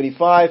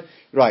 275.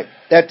 Right.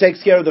 That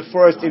takes care of the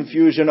first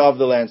infusion of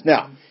the lands.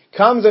 Now,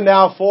 comes and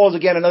now falls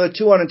again another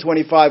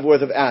 225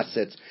 worth of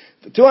assets.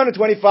 The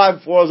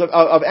 225 falls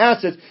of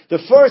assets. The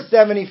first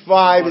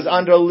 75 is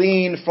under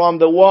lien from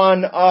the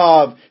one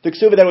of the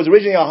ksuva that was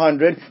originally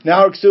 100.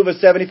 Now her ksuva is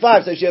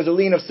 75, so she has a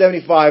lien of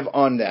 75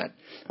 on that.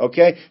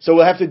 Okay? So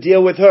we'll have to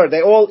deal with her.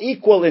 They all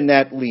equal in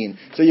that lien.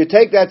 So you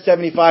take that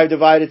 75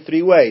 divided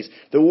three ways.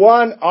 The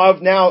one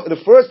of now, the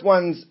first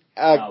one's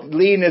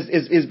lien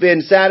is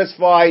been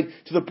satisfied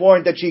to the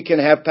point that she can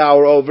have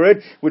power over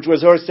it, which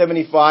was her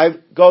 75,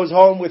 goes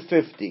home with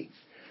 50.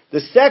 The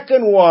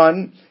second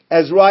one,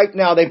 as right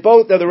now,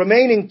 the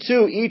remaining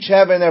two each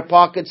have in their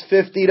pockets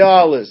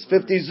 $50,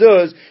 50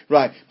 zuz,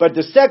 right. But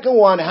the second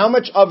one, how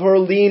much of her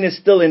lien is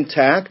still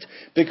intact?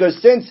 Because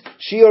since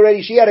she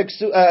had,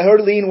 her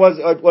lien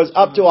was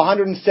up to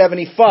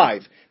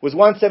 175. Was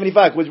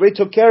 175, because we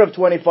took care of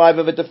 25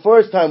 of it the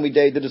first time we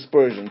did the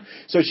dispersion.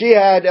 So she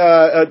had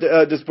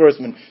a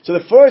disbursement. So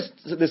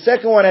the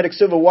second one had a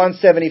ksuva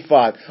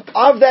 175.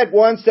 Of that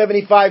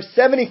 175,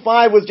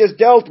 75 was just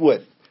dealt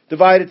with,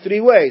 divided three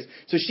ways.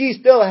 So she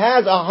still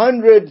has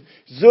 100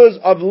 zuz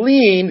of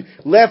lien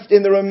left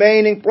in the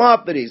remaining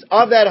properties.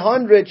 Of that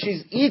 100,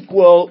 she's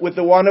equal with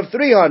the one of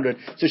 300.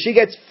 So she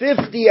gets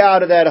 50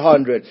 out of that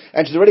 100.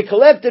 And she's already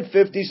collected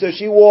 50, so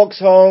she walks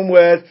home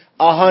with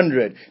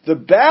 100. The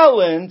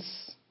balance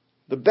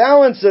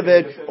of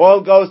it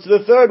all goes to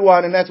the third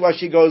one, and that's why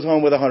she goes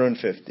home with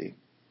 150.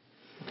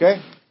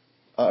 Okay?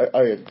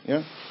 Are you?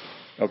 Yeah?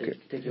 Okay.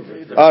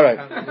 All right.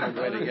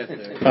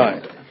 All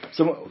right.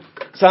 So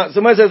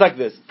someone says like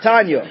this.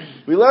 Tanya,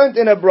 we learned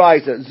in a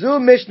Brisa, Zu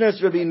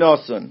Mishnah's Rabbi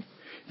Nosson,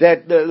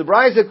 that the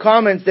Brisa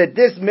comments that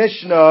this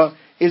Mishnah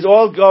is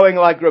all going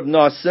like Rabbi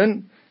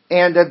Nosson,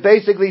 and that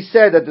basically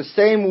said that the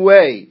same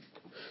way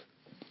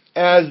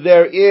as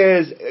there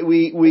is,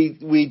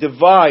 we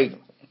divide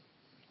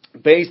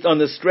based on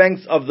the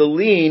strength of the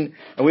lien,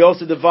 and we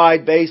also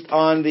divide based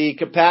on the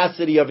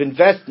capacity of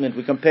investment.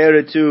 We compare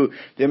it to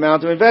the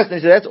amount of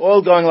investment. So that's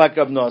all going like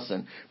Rav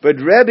Nosson. But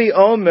Rebbe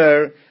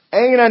Omer, I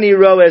don't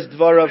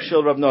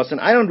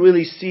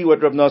really see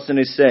what Rav Nosson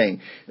is saying.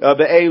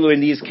 Be'elu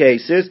in these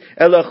cases.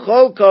 I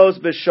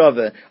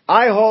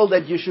hold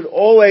that you should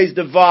always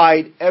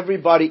divide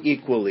everybody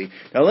equally.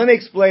 Now let me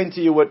explain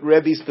to you what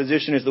Rebbe's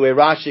position is, the way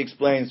Rashi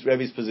explains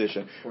Rebbe's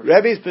position.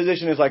 Rebbe's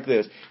position is like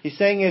this. He's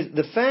saying is,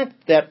 the fact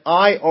that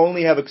I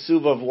only have a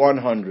ksuva of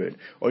 100,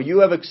 or you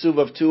have a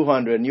ksuva of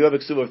 200, and you have a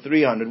ksuva of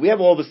 300, we have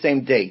all the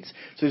same dates.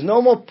 So there's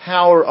no more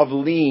power of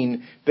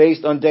lien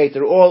based on date.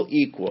 They're all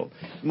equal.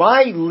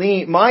 My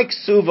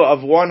ksuva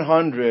of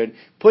 100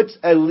 puts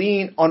a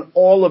lien on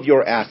all of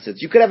your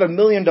assets. You could have $1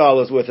 million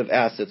worth of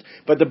assets,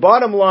 but the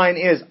bottom line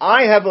is,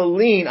 I have a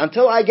lien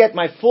until I get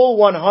my full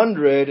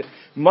 100.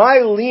 My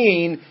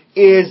lien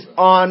is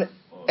on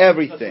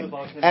everything,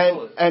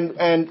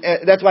 and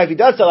that's why if he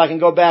does sell, I can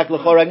go back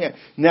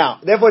now.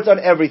 Therefore, it's on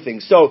everything.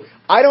 So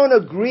I don't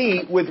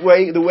agree with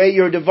the way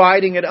you're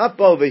dividing it up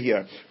over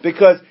here,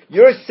 because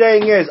you're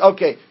saying is,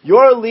 okay,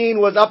 your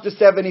lien was up to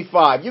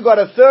 75. You got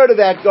a third of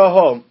that. Go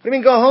home. What do you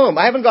mean go home?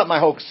 I haven't got my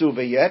whole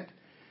ksuva yet.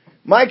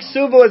 My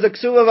ksuva was a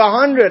ksuva of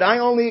 100. I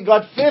only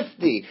got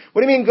 50.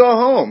 What do you mean go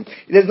home?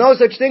 There's no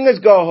such thing as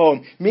go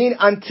home.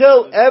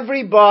 Until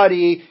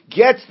everybody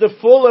gets the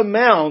full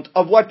amount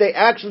of what they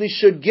actually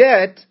should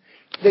get,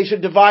 they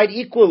should divide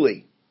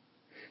equally.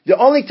 The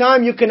only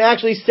time you can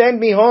actually send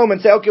me home and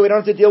say, okay, we don't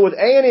have to deal with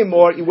A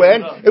anymore, is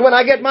when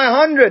I get my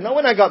 100, not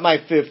when I got my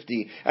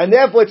 50. And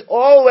therefore it's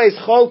always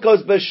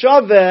cholkos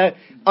b'shaveh.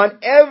 On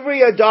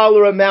every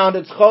dollar amount,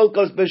 it's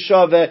cholkos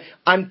b'shaveh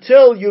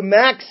until you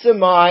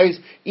maximize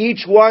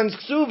each one's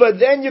ksuva.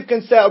 Then you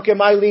can say, okay,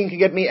 my lien can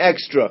get me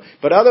extra.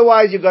 But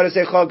otherwise, you've got to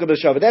say cholkos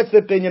b'shaveh. That's the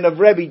opinion of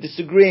Rebbe,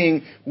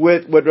 disagreeing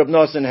with what Rav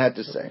Nosson had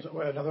to say.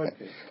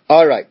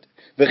 All right.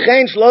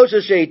 V'chein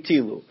shlosha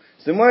she'itilu.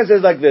 So the Gemara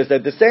says like this,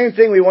 that the same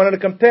thing we wanted to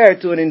compare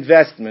to an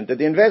investment, that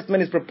the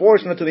investment is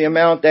proportional to the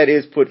amount that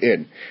is put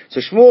in. So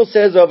Shmuel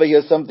says over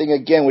here something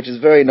again which is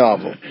very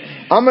novel.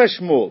 Amar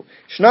Shmuel,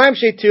 Shnaim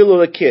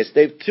sheitilu lekis,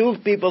 two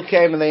people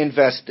came and they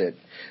invested.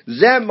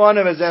 Zem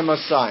manav v'zem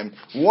masayim.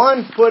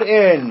 One put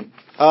in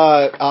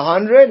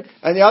 100,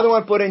 and the other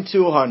one put in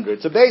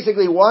 200. So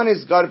basically one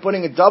is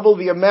putting double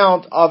the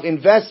amount of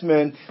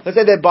investment. Let's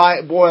say they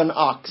bought an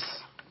ox.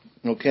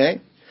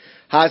 Okay?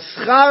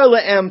 Haschar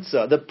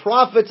le'emtza. The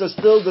profits are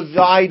still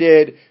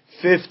divided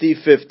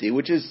 50-50,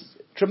 which is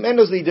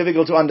tremendously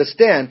difficult to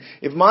understand.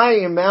 If my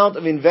amount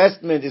of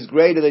investment is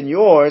greater than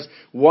yours,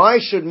 why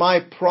should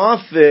my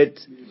profit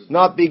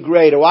not be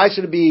greater? Why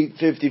should it be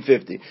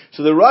 50-50?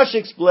 So the Rush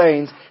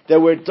explains that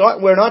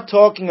we're not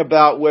talking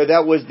about where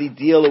that was the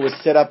deal that was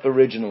set up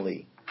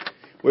originally.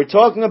 We're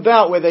talking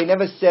about where they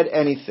never said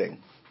anything.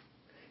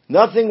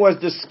 Nothing was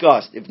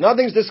discussed. If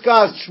nothing's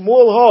discussed,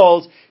 Shmuel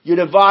holds, you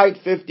divide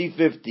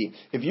 50-50.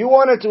 If you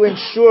wanted to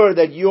ensure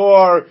that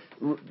your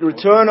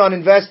return on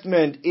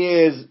investment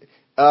is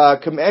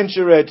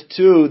commensurate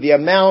to the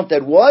amount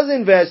that was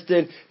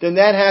invested, then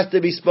that has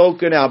to be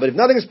spoken out. But if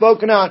nothing is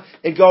spoken out,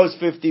 it goes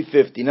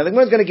 50-50. Now the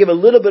Gemara is going to give a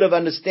little bit of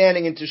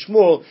understanding into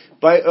Shmuel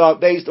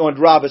based on what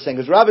Rabbi is saying,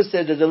 because Rabbi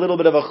says there's a little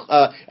bit of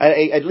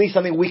at least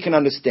something we can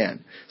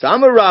understand. So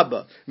I'm a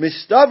Rabbi.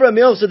 Mistavra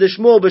milsa de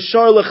Shmuel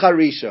b'shar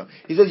lecharisha.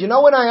 He says, you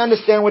know what I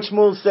understand what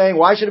Shmuel is saying?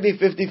 Why should it be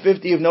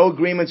 50-50 if no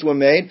agreements were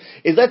made?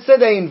 Is let's say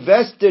they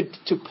invested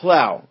to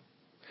plow.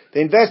 They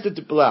invested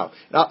to plow.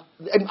 Now,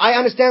 I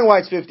understand why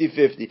it's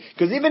 50-50.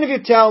 Because even if you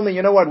tell me,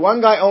 you know what,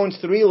 one guy owns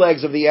 3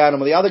 legs of the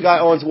animal, the other guy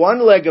owns 1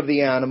 leg of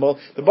the animal,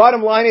 the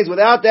bottom line is,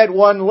 without that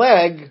 1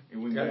 leg,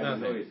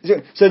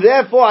 so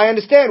therefore I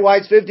understand why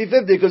it's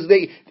 50-50, because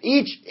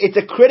it's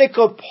a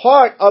critical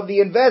part of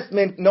the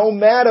investment, no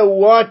matter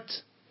what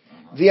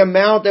the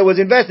amount that was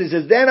invested. He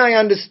says, then I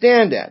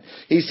understand that.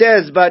 He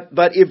says, but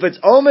if it's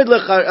omid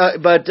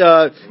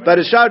lecharisha,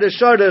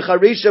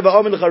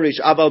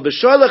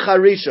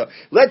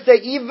 let's say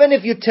even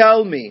if you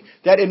tell me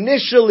that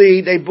initially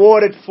they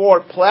bought it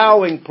for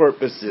plowing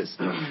purposes,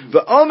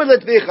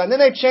 and then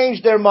they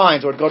changed their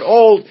minds, or it got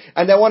old,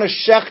 and they want to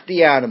shecht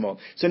the animal.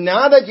 So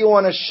now that you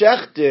want to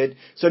shecht it,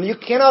 so you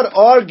cannot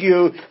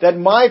argue that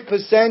my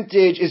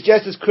percentage is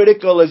just as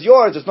critical as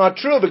yours. It's not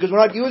true, because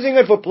we're not using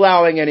it for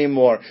plowing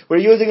anymore.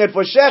 We're using it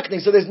for shechting,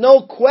 so there's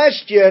no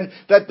question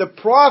that the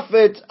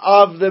profit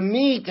of the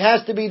meat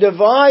has to be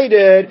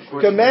divided,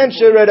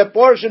 commensurate,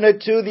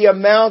 apportionate to the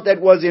amount that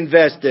was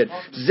invested.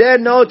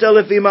 Zenoto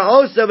lefima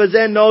osav,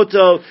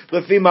 zenoto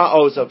lefima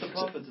osav.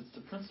 It's the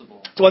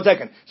principle. So 1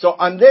 second. So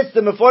on this, the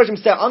Meforshim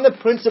said, on the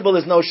principle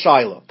there's no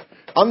shiloh.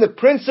 On the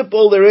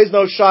principle there is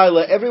no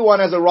shiloh.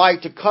 Everyone has a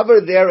right to cover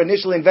their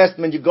initial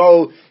investment.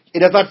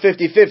 It is not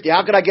 50-50.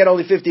 How could I get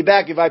only 50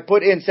 back if I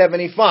put in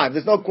 75?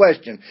 There's no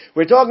question.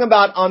 We're talking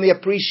about on the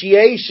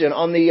appreciation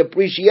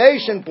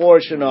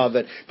portion of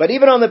it. But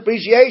even on the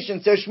appreciation,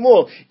 says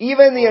Shmuel,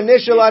 even the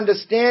initial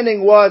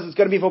understanding was it's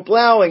going to be for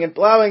plowing, and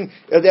plowing,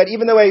 that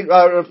even the way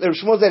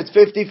Shmuel said it's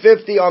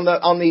 50-50 on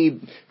the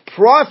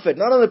profit,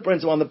 not on the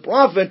principle, on the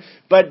profit,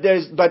 but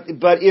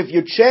if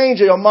you change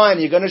your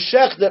mind, you're going to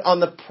shecht it on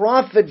the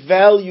profit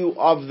value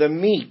of the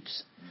meat.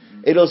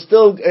 It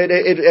still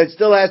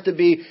has to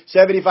be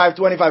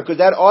 75-25, because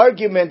that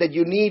argument that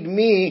you need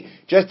me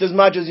just as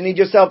much as you need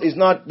yourself does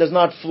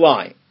not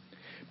fly.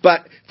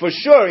 But for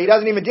sure, he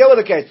doesn't even deal with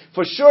the case.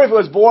 For sure, if it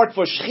was bought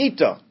for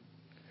shchita,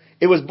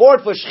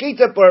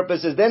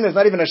 purposes, then there's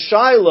not even a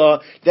shaila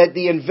that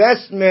the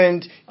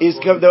investment is,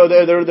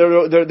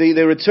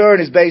 the return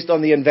is based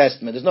on the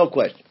investment. There's no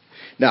question.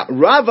 Now,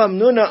 Rav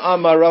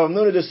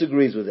Amnuna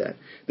disagrees with that.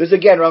 This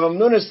again, Rav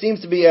Amnuna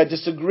seems to be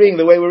disagreeing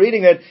the way we're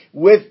reading it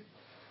with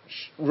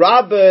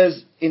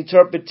Rabbi's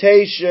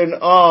interpretation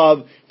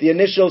of the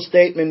initial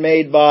statement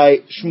made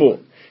by Shmuel.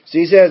 So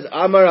he says,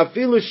 Amar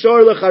afilu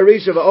shor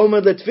lecharisha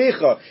v'omed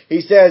letficha.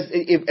 He says,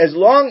 as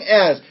long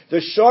as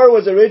the shor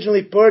was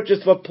originally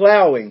purchased for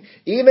plowing,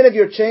 even if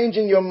you're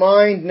changing your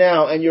mind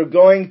now and you're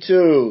going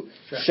to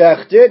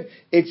shecht it,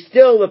 it's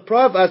still the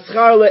profit,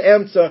 aschar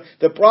le'emtza,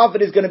 the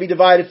profit is going to be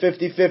divided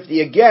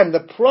 50-50. Again, the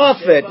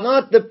profit,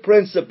 not the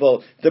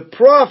principle. The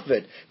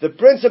profit. The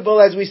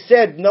principle, as we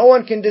said, no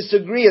one can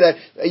disagree that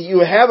you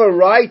have a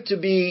right to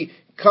be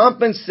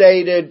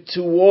compensated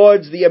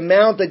towards the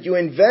amount that you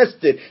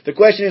invested. The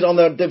question is on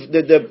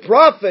the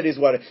profit is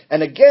what.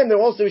 And again, they're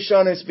also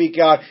Rishonim speak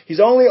out.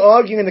 He's only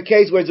arguing in the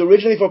case where it's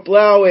originally for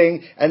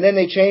plowing, and then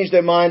they changed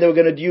their mind. They were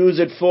going to use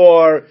it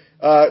for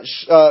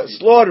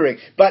slaughtering.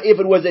 But if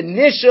it was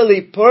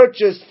initially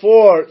purchased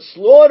for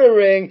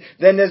slaughtering,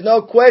 then there's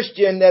no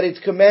question that it's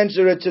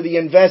commensurate to the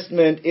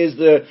investment is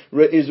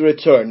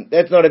return.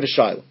 That's not a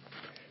Shaila.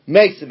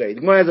 Meisaveh.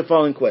 The Gemara has the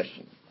following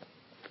question.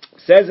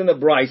 It says in the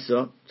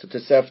Brisa, it's a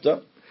Tosefta,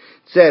 it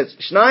says,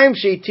 Shnayim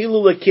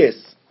sheitilu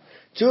lekis.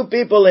 2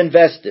 people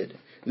invested.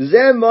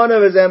 Zem mana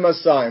v'zem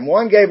asayim.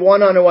 One gave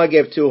 100, one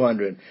gave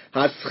 200.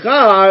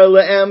 Haschar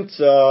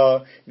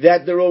le'emtza,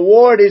 that the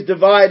reward is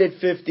divided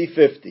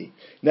 50-50.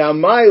 Now,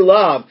 my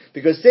love,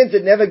 because since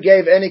it never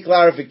gave any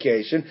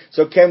clarification,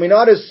 so can we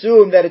not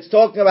assume that it's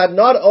talking about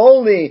not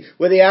only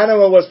where the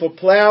animal was for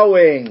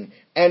plowing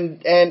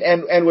and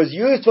was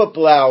used for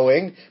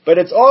plowing, but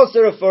it's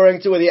also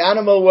referring to where the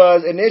animal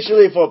was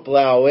initially for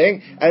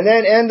plowing and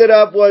then ended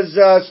up was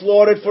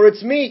slaughtered for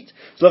its meat.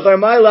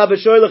 And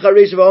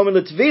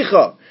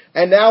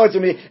now it's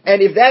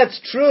and if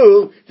that's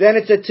true, then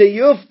it's a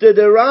teyufta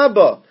de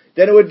Rabba.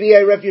 then it would be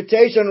a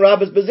refutation on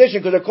Rabba's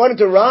position, because according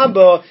to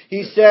Rabba,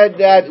 he said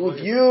that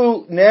if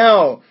you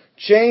now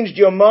changed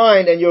your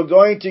mind and you're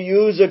going to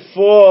use it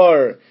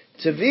for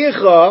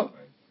Tevicha,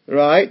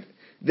 right?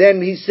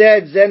 Then he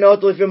said,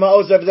 Zenot Lifim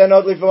Ha'osav,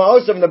 Zenot Lifim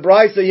Ha'osav, and the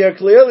Brisa here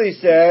clearly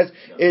says,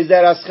 is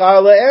that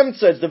Aschar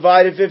Le'emtza, it's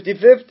divided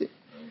 50-50.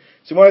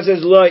 So one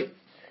says, Loi,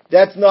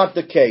 that's not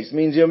the case.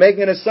 Means you're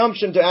making an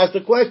assumption to ask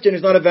the question,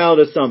 it's not a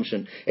valid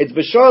assumption. It's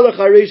B'shar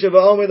L'charisha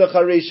V'omi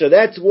L'charisha.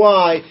 That's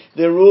why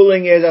the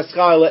ruling is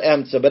Aschar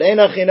Le'emtza. But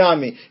Eina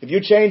Chinami, if you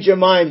change your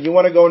mind, you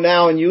want to go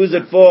now and use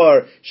it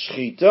for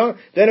Shchita,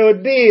 then it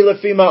would be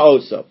Lefim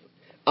Ha'osav.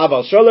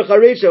 Aval Sholach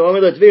Harisha, Omer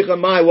Latvicha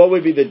Mai, what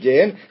would be the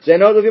din?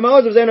 Zenot Lefim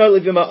Ha'osav, Zenot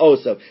Lefim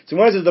Ha'osav. So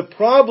one says the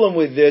problem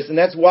with this, and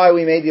that's why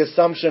we made the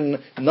assumption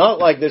not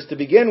like this to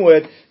begin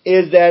with,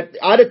 is that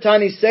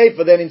Adatani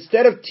Sefer, then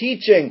instead of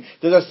teaching,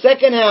 there's a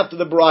second half to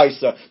the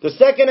Brisa. The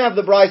second half of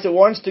the Brisa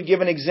wants to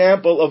give an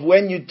example of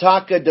when you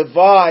taka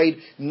divide,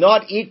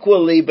 not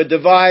equally, but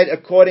divide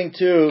according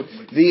to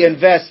the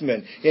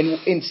investment.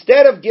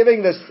 Instead of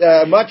giving this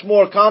much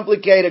more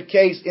complicated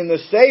case in the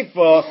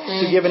Sefer,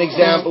 to give an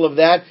example of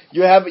that,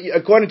 you have,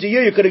 according to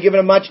you could have given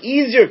a much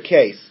easier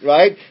case,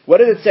 right? What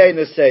did it say in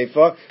the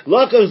Sefer?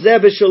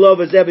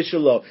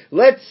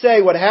 Let's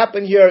say what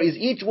happened here is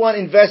each one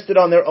invested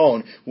on their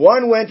own.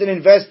 One went and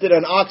invested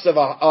an ox of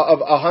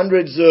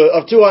 200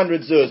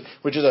 zuz,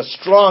 which is a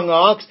strong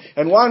ox,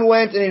 and one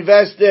went and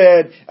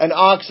invested an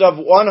ox of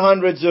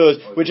 100 zuz,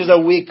 which is a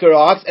weaker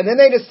ox, and then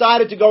they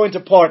decided to go into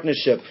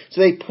partnership.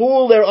 So they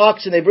pool their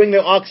oxen, they bring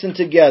their oxen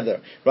together,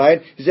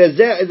 right? He says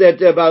that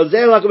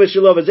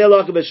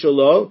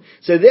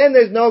so then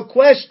there's no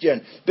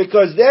question,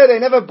 because there they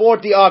never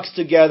bought the ox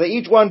together,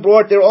 each one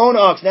brought their own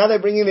ox, now they're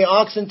bringing the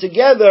oxen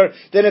together,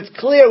 then it's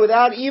clear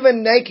without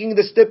even making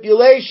the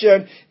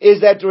stipulation,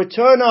 is that the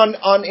return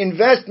on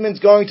investment's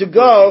going to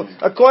go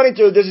according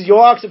to, this is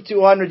your ox of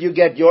 200, you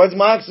get yours,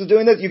 my ox is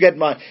doing this, you get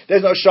mine.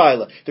 There's no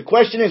shaila. The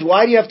question is,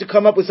 why do you have to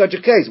come up with such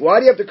a case? Why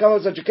do you have to come up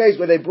with such a case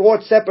where they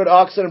brought separate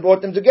oxen and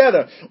brought them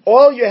together?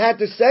 All you had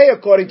to say,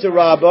 according to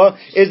Rabbah,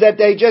 is that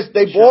they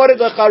bought it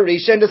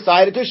l'charisha and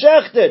decided to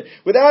shecht it,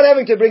 without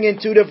having to bring in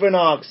two different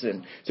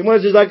oxen. So when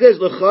it's just like this,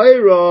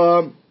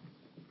 l'chayra,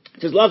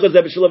 so liflog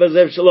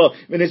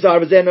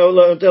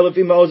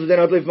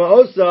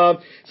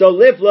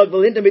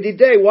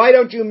v'lintamididei. Why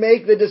don't you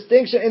make the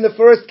distinction in the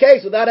first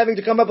case without having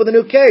to come up with a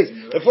new case?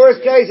 The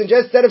first case, and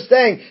just instead of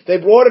saying they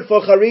brought it for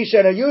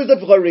charisha and used it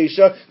for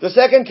charisha, the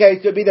second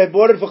case could be they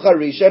bought it for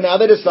charisha and now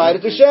they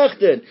decided to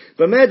shecht it.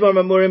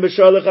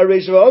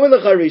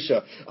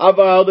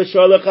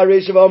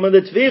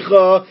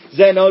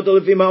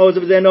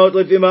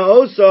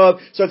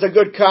 So it's a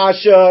good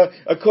kasha.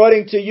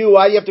 According to you,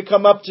 why do you have to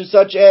come up to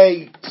such a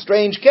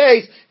strange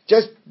case?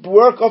 Just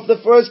work off the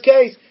first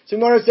case. So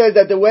Gemara says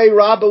that the way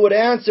Rabbi would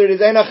answer it is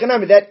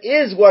Einachanami. That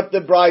is what the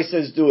Brisa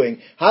is doing.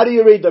 How do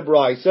you read the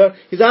Brisa?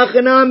 It's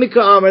Achanami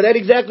Ka'amar. That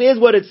exactly is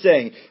what it's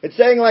saying. It's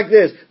saying like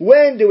this.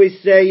 When do we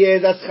say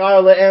is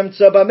Aschar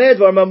le'emtza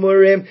b'medvar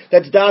mamurim?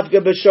 That's Dafka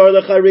b'shor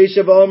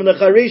le'charisha v'omer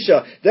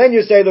le'charisha. Then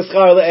you say the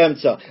Aschar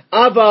le'emtza.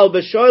 Aval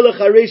b'shor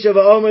le'charisha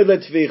v'omer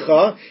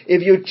le'tvicha.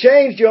 If you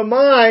changed your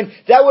mind,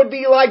 that would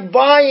be like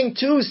buying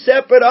two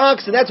separate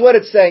oxen. That's what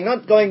it's saying.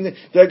 Not going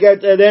to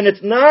get, then it's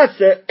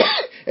Naser.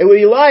 It would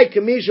be like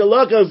Kamisha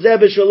Laka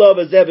Zebeshalo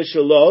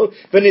Zebeshalo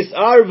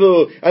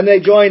V'nisarvu, and they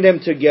joined them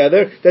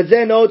together. That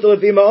Zenoto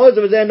Lefima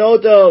Osav,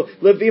 Zenoto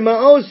Lefima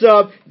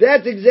Osav.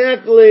 That's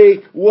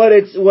exactly what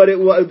it's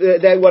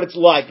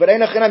like. But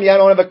Einachanam, you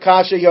don't have a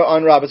kasha here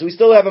on Rabbah. So we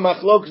still have a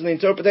machlokus in the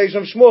interpretation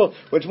of Shmuel,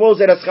 which Shmuel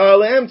said Aschar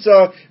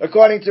le'emtza.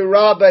 According to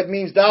Rabbah, it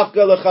means Dafka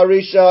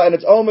lecharisha, and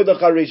it's Omer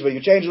lecharisha. But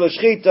you change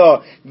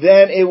l'shchita,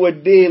 then it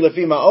would be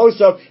Lefima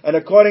Osav. And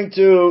according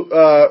to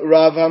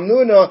Rav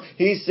Hamnuna,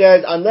 he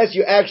says unless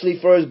you actually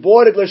first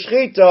bought it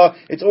l'shchita,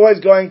 it's always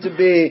going to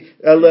be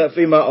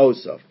lefima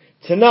osav.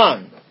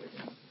 Tanan,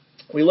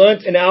 we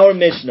learned in our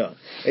Mishnah.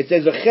 It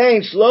says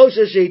v'chein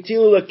shlosha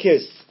sheitilu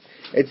lakis.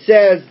 It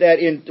says that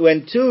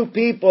when two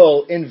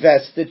people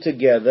invested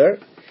together,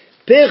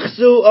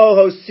 pichsu o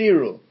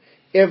hosiru.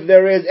 If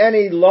there is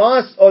any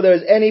loss or there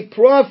is any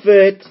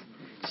profit,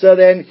 so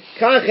then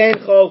kachen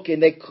cholkin.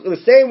 The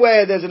same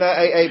way there's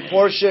a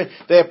portion,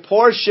 they're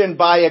portioned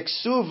by a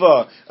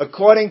ksuva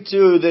according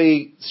to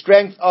the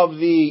strength of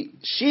the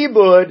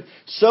shibud.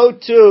 So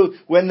too,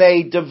 when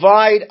they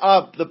divide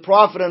up the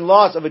profit and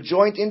loss of a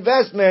joint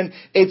investment,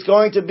 it's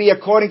going to be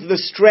according to the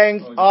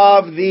strength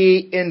of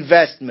the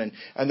investment.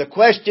 And the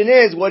question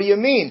is, what do you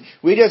mean?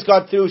 We just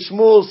got through.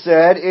 Shmuel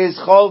said is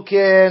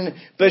cholkin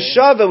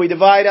b'shava. We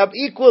divide up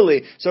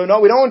equally. So no,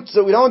 we don't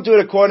do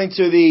it according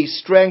to the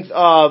strength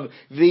of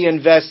the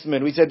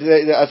investment. We said the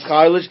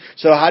ascharlish.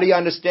 So how do you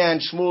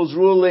understand Shmuel's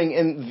ruling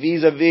in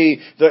vis-a-vis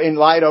in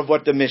light of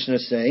what the Mishnah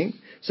is saying?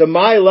 So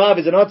my love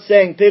is not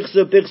saying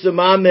pichsu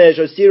mamish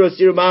or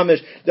siru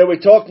mamish, that we're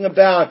talking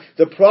about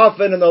the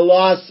profit and the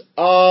loss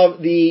of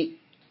the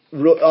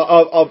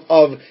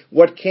of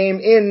what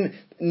came in,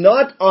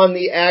 not on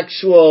the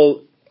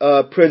actual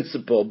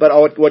principle, but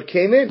what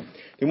came in.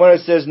 The Gemara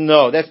says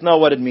no, that's not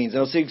what it means.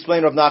 And we'll see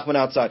explain Rav Nachman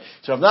outside.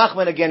 So Rav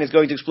Nachman again is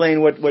going to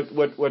explain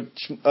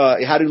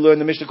how to learn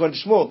the Mishnah according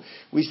to Shmuel.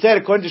 We said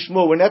according to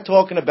Shmuel, we're not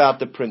talking about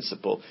the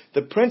principle.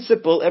 The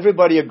principle,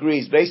 everybody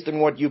agrees, based on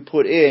what you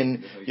put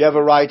in, you have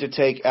a right to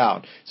take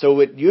out. So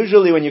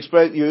usually when you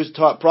use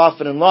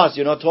profit and loss,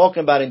 you're not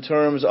talking about in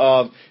terms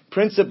of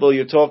principle,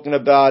 you're talking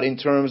about in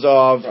terms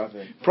of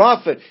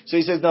profit. So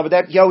he says, no,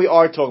 but we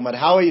are talking about.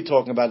 How are you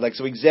talking about? Like,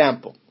 so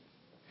example.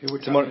 Here we're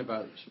talking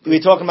about.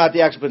 We're talking about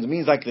the actual principle. It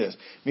means like this.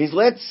 It means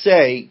let's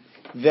say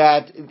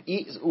that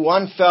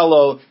one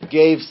fellow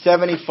gave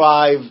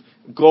 75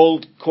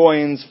 gold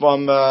coins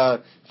from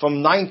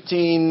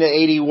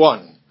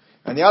 1981.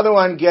 And the other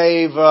one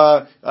gave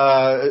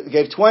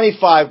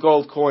 25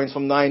 gold coins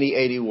from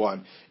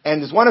 1981.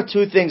 And there's one of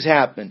two things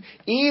happen.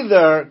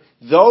 Either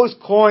those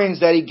coins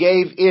that he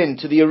gave in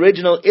to the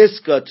original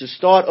Iska to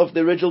start off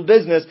the original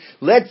business,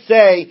 let's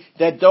say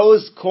that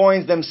those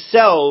coins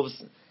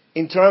themselves,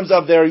 in terms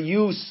of their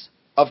use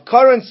of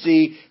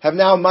currency, have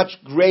now much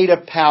greater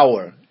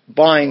power,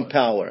 buying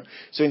power.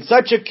 So in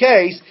such a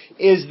case,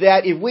 is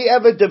that if we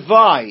ever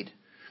divide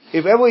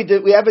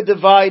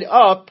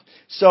up,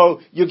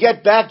 so you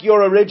get back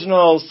your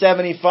original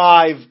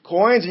 75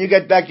 coins and you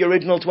get back your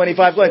original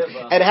 25 coins.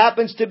 It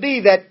happens to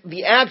be that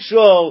the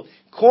actual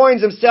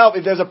coins themselves,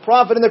 if there's a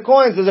profit in the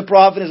coins, there's a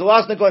profit, there's a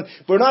loss in the coins.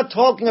 We're not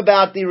talking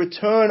about the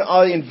return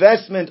on the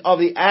investment of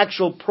the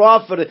actual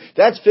profit.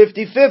 That's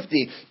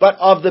 50-50. But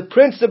of the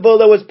principle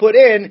that was put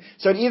in,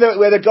 so either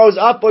whether it goes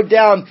up or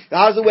down,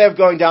 how's the way of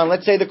going down?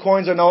 Let's say the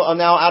coins are now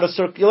out of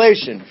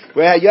circulation.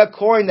 Where your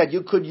coin that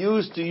you could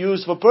use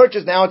for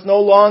purchase, now it's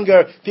no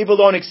longer, people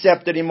don't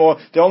accept it anymore.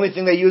 The only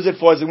thing they use it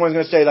for is, everyone's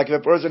going to say, like if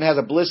a person has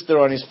a blister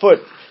on his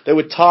foot, they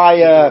would tie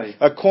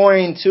a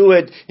coin to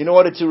it in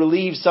order to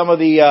relieve some of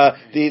the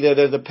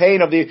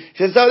pain of the.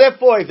 So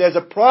therefore, if there's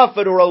a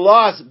profit or a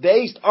loss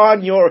based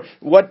on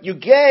what you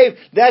gave,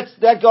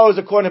 that goes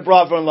according to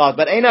profit and loss.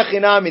 But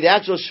einachinami, the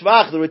actual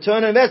shvach, the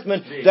return on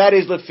investment, that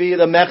is lefi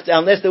the mechta,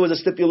 unless there was a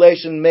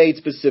stipulation made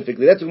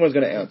specifically. That's what one's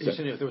going to answer. You're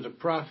saying if there was a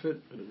profit,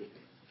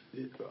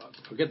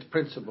 forget the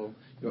principle.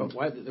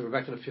 Why they were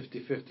back to the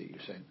 50-50?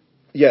 You're saying.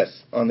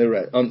 Yes, on the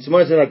right. So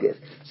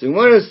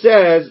Gemara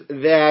says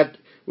that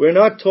we're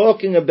not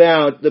talking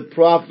about the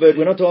profit,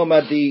 we're not talking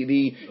about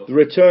the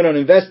return on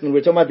investment, we're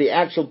talking about the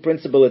actual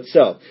principle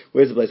itself.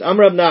 Where's the place?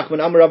 Amar Rav Nachman,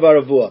 Amar Rav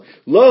Aravua.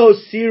 Lo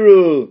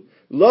siru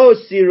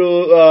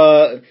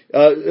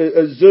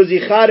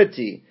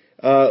zuzicharati.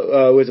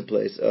 Where's the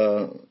place?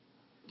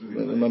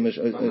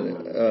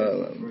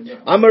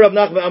 Amar Rav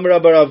Nachman, Amar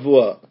Rav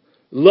Aravua.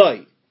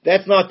 Loi.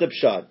 That's not the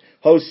pshat.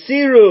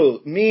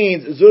 Hosiru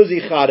means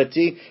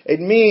zuzicharati. It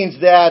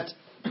means that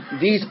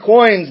these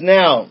coins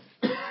now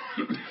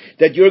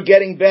that you're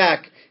getting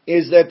back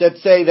is that,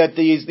 let's say that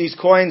these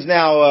coins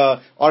now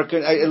are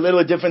a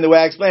little different the way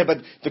I explained it,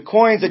 but the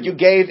coins that you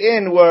gave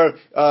in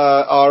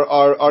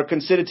are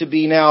considered to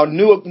be now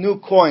new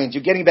coins.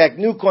 You're getting back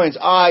new coins.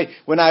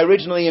 When I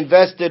originally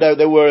invested,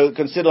 they were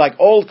considered like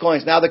old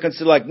coins. Now they're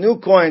considered like new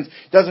coins.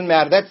 Doesn't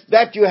matter.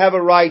 That you have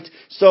a right.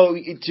 So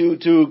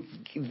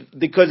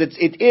because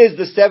it is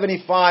the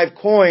 75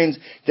 coins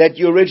that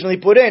you originally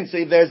put in. So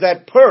if there's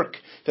that perk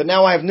that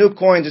now I have new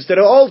coins instead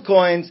of old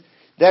coins,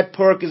 that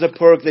perk is a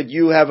perk that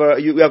you have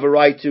a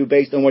right to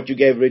based on what you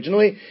gave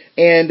originally.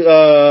 And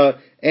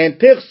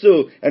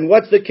pirsu, and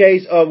what's the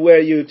case of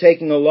where you're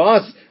taking a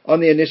loss on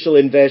the initial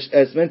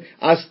investment?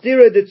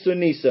 Astira de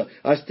tsunisa.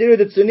 Astira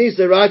de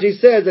tsunisa, Raji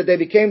says that they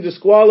became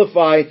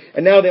disqualified,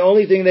 and now the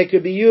only thing they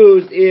could be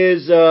used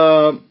is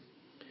for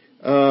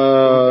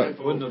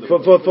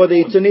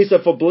the tunisa,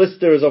 for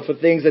blisters or for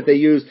things that they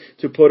use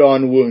to put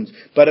on wounds.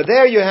 But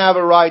there you have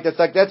a right.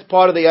 That's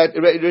part of the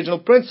original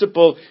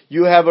principle.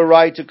 You have a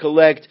right to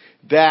collect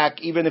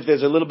back, even if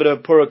there's a little bit of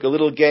a perk, a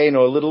little gain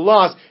or a little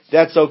loss.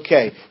 That's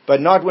okay.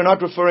 But we're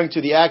not referring to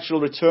the actual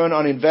return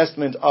on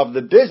investment of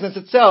the business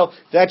itself.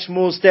 That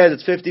Shmuel says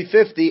it's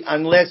 50-50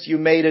 unless you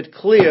made it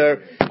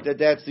clear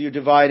that you're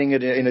dividing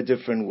it in a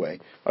different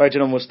way. All right,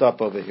 gentlemen, we'll stop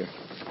over here.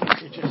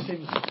 It just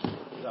seems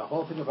the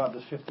whole thing about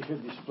this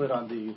 50-50 split on the